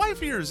the wife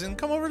of yours and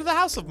come over to the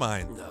house of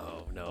mine.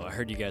 No, I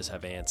heard you guys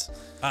have ants.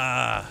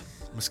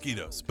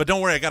 Mosquitoes. But don't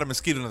worry, I got a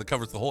mosquito net that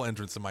covers the whole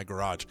entrance in my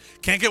garage.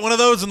 Can't get one of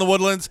those in the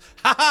Woodlands.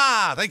 Ha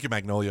ha! Thank you,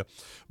 Magnolia.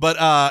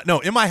 But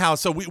no, in my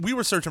house, so we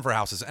were searching for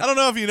houses. I don't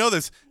know if you know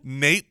this,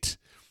 Nate,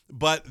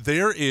 but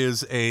there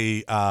is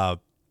a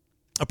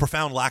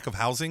profound lack of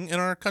housing in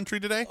our country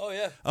today.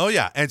 Oh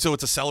yeah. And so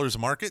it's a seller's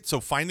market.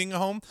 So finding a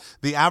home,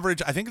 the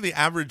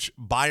average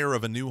buyer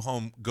of a new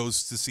home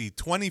goes to see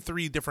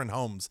 23 different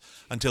homes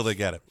until they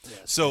get it. Yeah,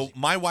 so crazy.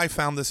 My wife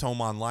found this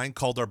home online,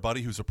 called our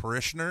buddy who's a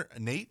parishioner,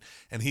 Nate,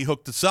 and he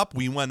hooked us up.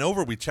 We went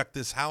over, we checked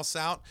this house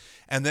out,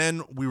 and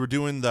then we were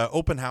doing the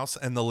open house,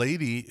 and the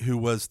lady who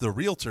was the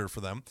realtor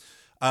for them,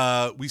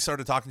 we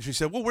started talking. She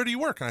said, well, where do you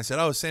work? And I said,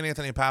 oh, St.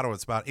 Anthony of Padua.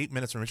 It's about 8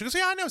 minutes from me. She goes,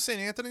 yeah, I know St.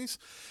 Anthony's.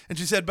 And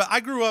she said, but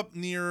I grew up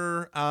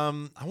near,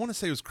 I want to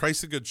say it was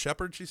Christ the Good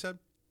Shepherd, she said.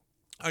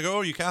 I go,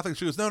 oh, you Catholic?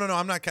 She goes, no,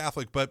 I'm not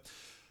Catholic.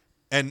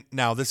 And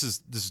now this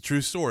is a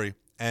true story.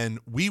 And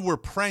we were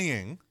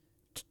praying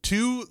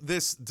to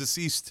this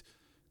deceased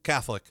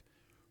Catholic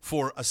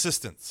for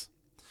assistance.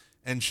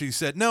 And she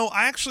said, no,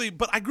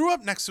 but I grew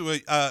up next to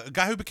a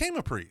guy who became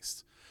a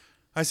priest.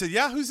 I said,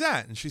 yeah, who's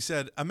that? And she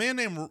said, a man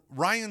named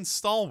Ryan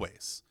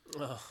Stallways.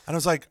 And I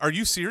was like, are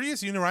you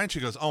serious? You know Ryan?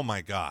 She goes, oh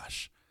my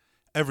gosh.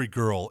 Every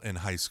girl in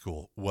high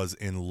school was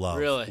in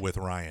love with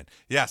Ryan.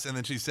 Yes. And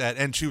then she said,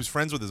 and she was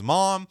friends with his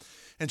mom.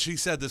 And she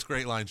said this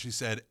great line. She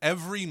said,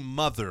 every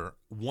mother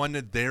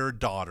wanted their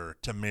daughter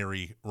to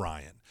marry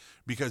Ryan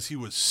because he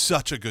was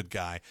such a good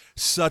guy,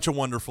 such a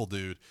wonderful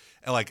dude.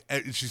 And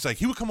she's like,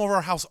 he would come over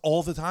our house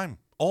all the time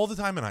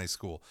in high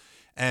school.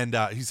 And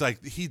he's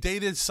like, he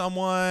dated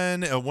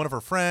someone, one of her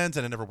friends,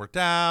 and it never worked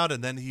out.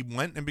 And then he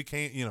went and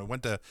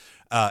went to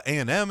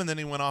A&M, and then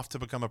he went off to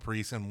become a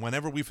priest. And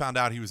whenever we found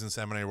out he was in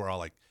seminary, we're all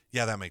like,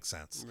 yeah, that makes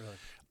sense. Really?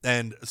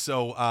 And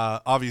so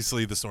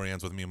obviously the story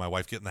ends with me and my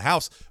wife getting the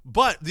house.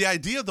 But the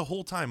idea the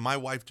whole time, my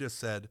wife just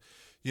said,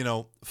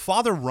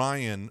 Father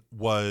Ryan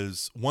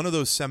was one of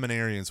those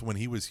seminarians when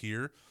he was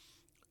here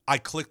I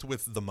clicked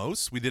with the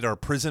most. We did our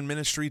prison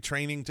ministry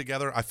training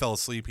together. I fell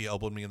asleep. He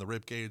elbowed me in the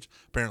rib cage.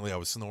 Apparently I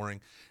was snoring.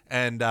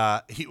 And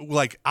I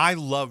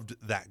loved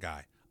that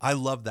guy. I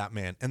loved that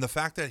man. And the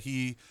fact that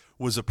he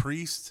was a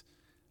priest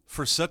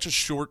for such a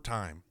short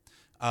time,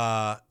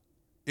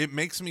 it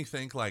makes me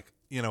think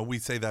we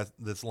say that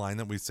this line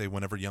that we say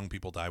whenever young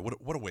people die,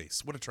 what a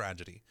waste, what a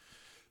tragedy.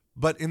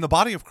 But in the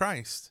body of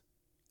Christ,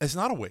 it's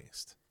not a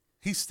waste.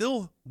 He's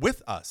still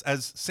with us.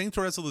 As St.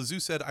 Teresa of Lisieux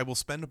said, I will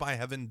spend my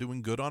heaven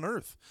doing good on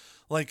earth.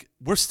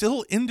 We're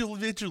still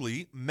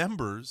individually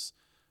members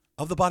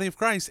of the body of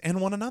Christ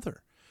and one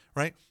another,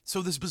 right?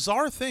 So this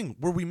bizarre thing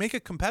where we make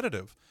it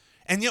competitive,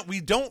 and yet we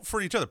don't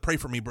for each other. Pray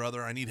for me,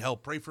 brother. I need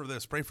help. Pray for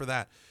this. Pray for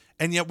that.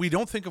 And yet we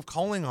don't think of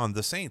calling on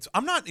the saints.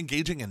 I'm not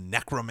engaging in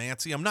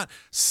necromancy. I'm not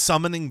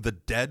summoning the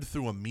dead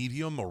through a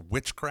medium or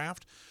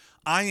witchcraft.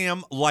 I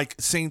am like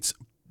Saints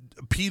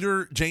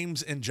Peter,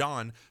 James, and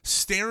John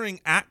staring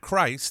at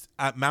Christ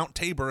at Mount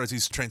Tabor as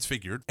he's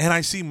transfigured, and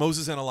I see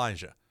Moses and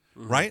Elijah.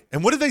 Right?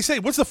 And what did they say?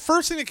 What's the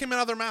first thing that came out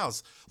of their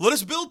mouths? Let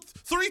us build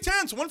 3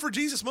 tents, one for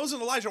Jesus, Moses,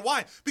 and Elijah.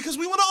 Why? Because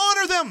we want to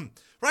honor them,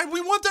 right?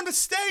 We want them to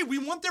stay. We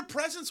want their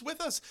presence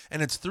with us.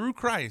 And it's through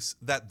Christ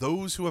that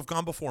those who have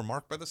gone before,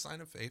 marked by the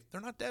sign of faith,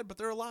 they're not dead, but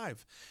they're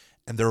alive.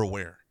 And they're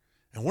aware.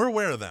 And we're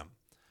aware of them.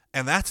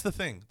 And that's the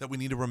thing that we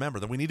need to remember,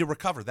 that we need to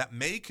recover. That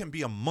May can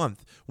be a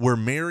month where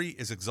Mary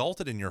is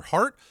exalted in your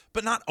heart,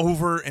 but not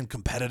over and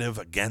competitive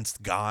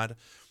against God,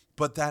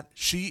 but that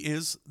she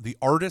is the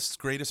artist's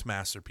greatest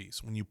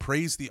masterpiece. When you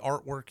praise the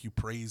artwork, you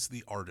praise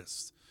the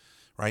artist,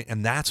 right?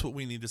 And that's what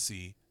we need to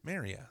see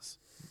Mary as.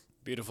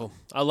 Beautiful.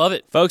 I love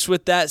it. Folks,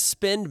 with that,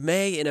 spend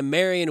May in a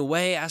Marian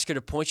way. Ask her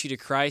to point you to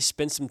Christ.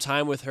 Spend some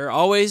time with her,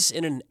 always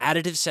in an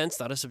additive sense,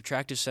 not a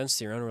subtractive sense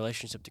to your own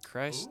relationship to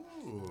Christ.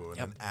 Ooh,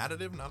 an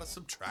additive, not a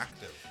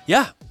subtractive.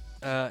 Yeah.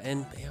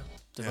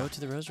 Devote to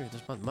the rosary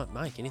this month.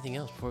 Mike, anything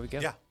else before we go?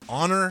 Yeah.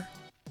 Honor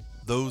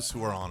those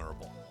who are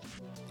honorable.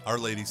 Our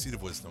Lady, Seat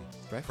of Wisdom,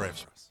 pray for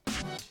us.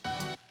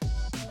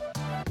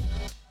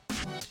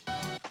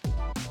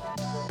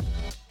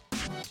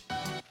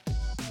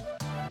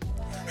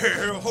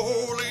 Hail,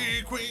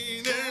 Holy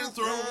Queen,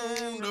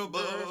 enthroned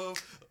above.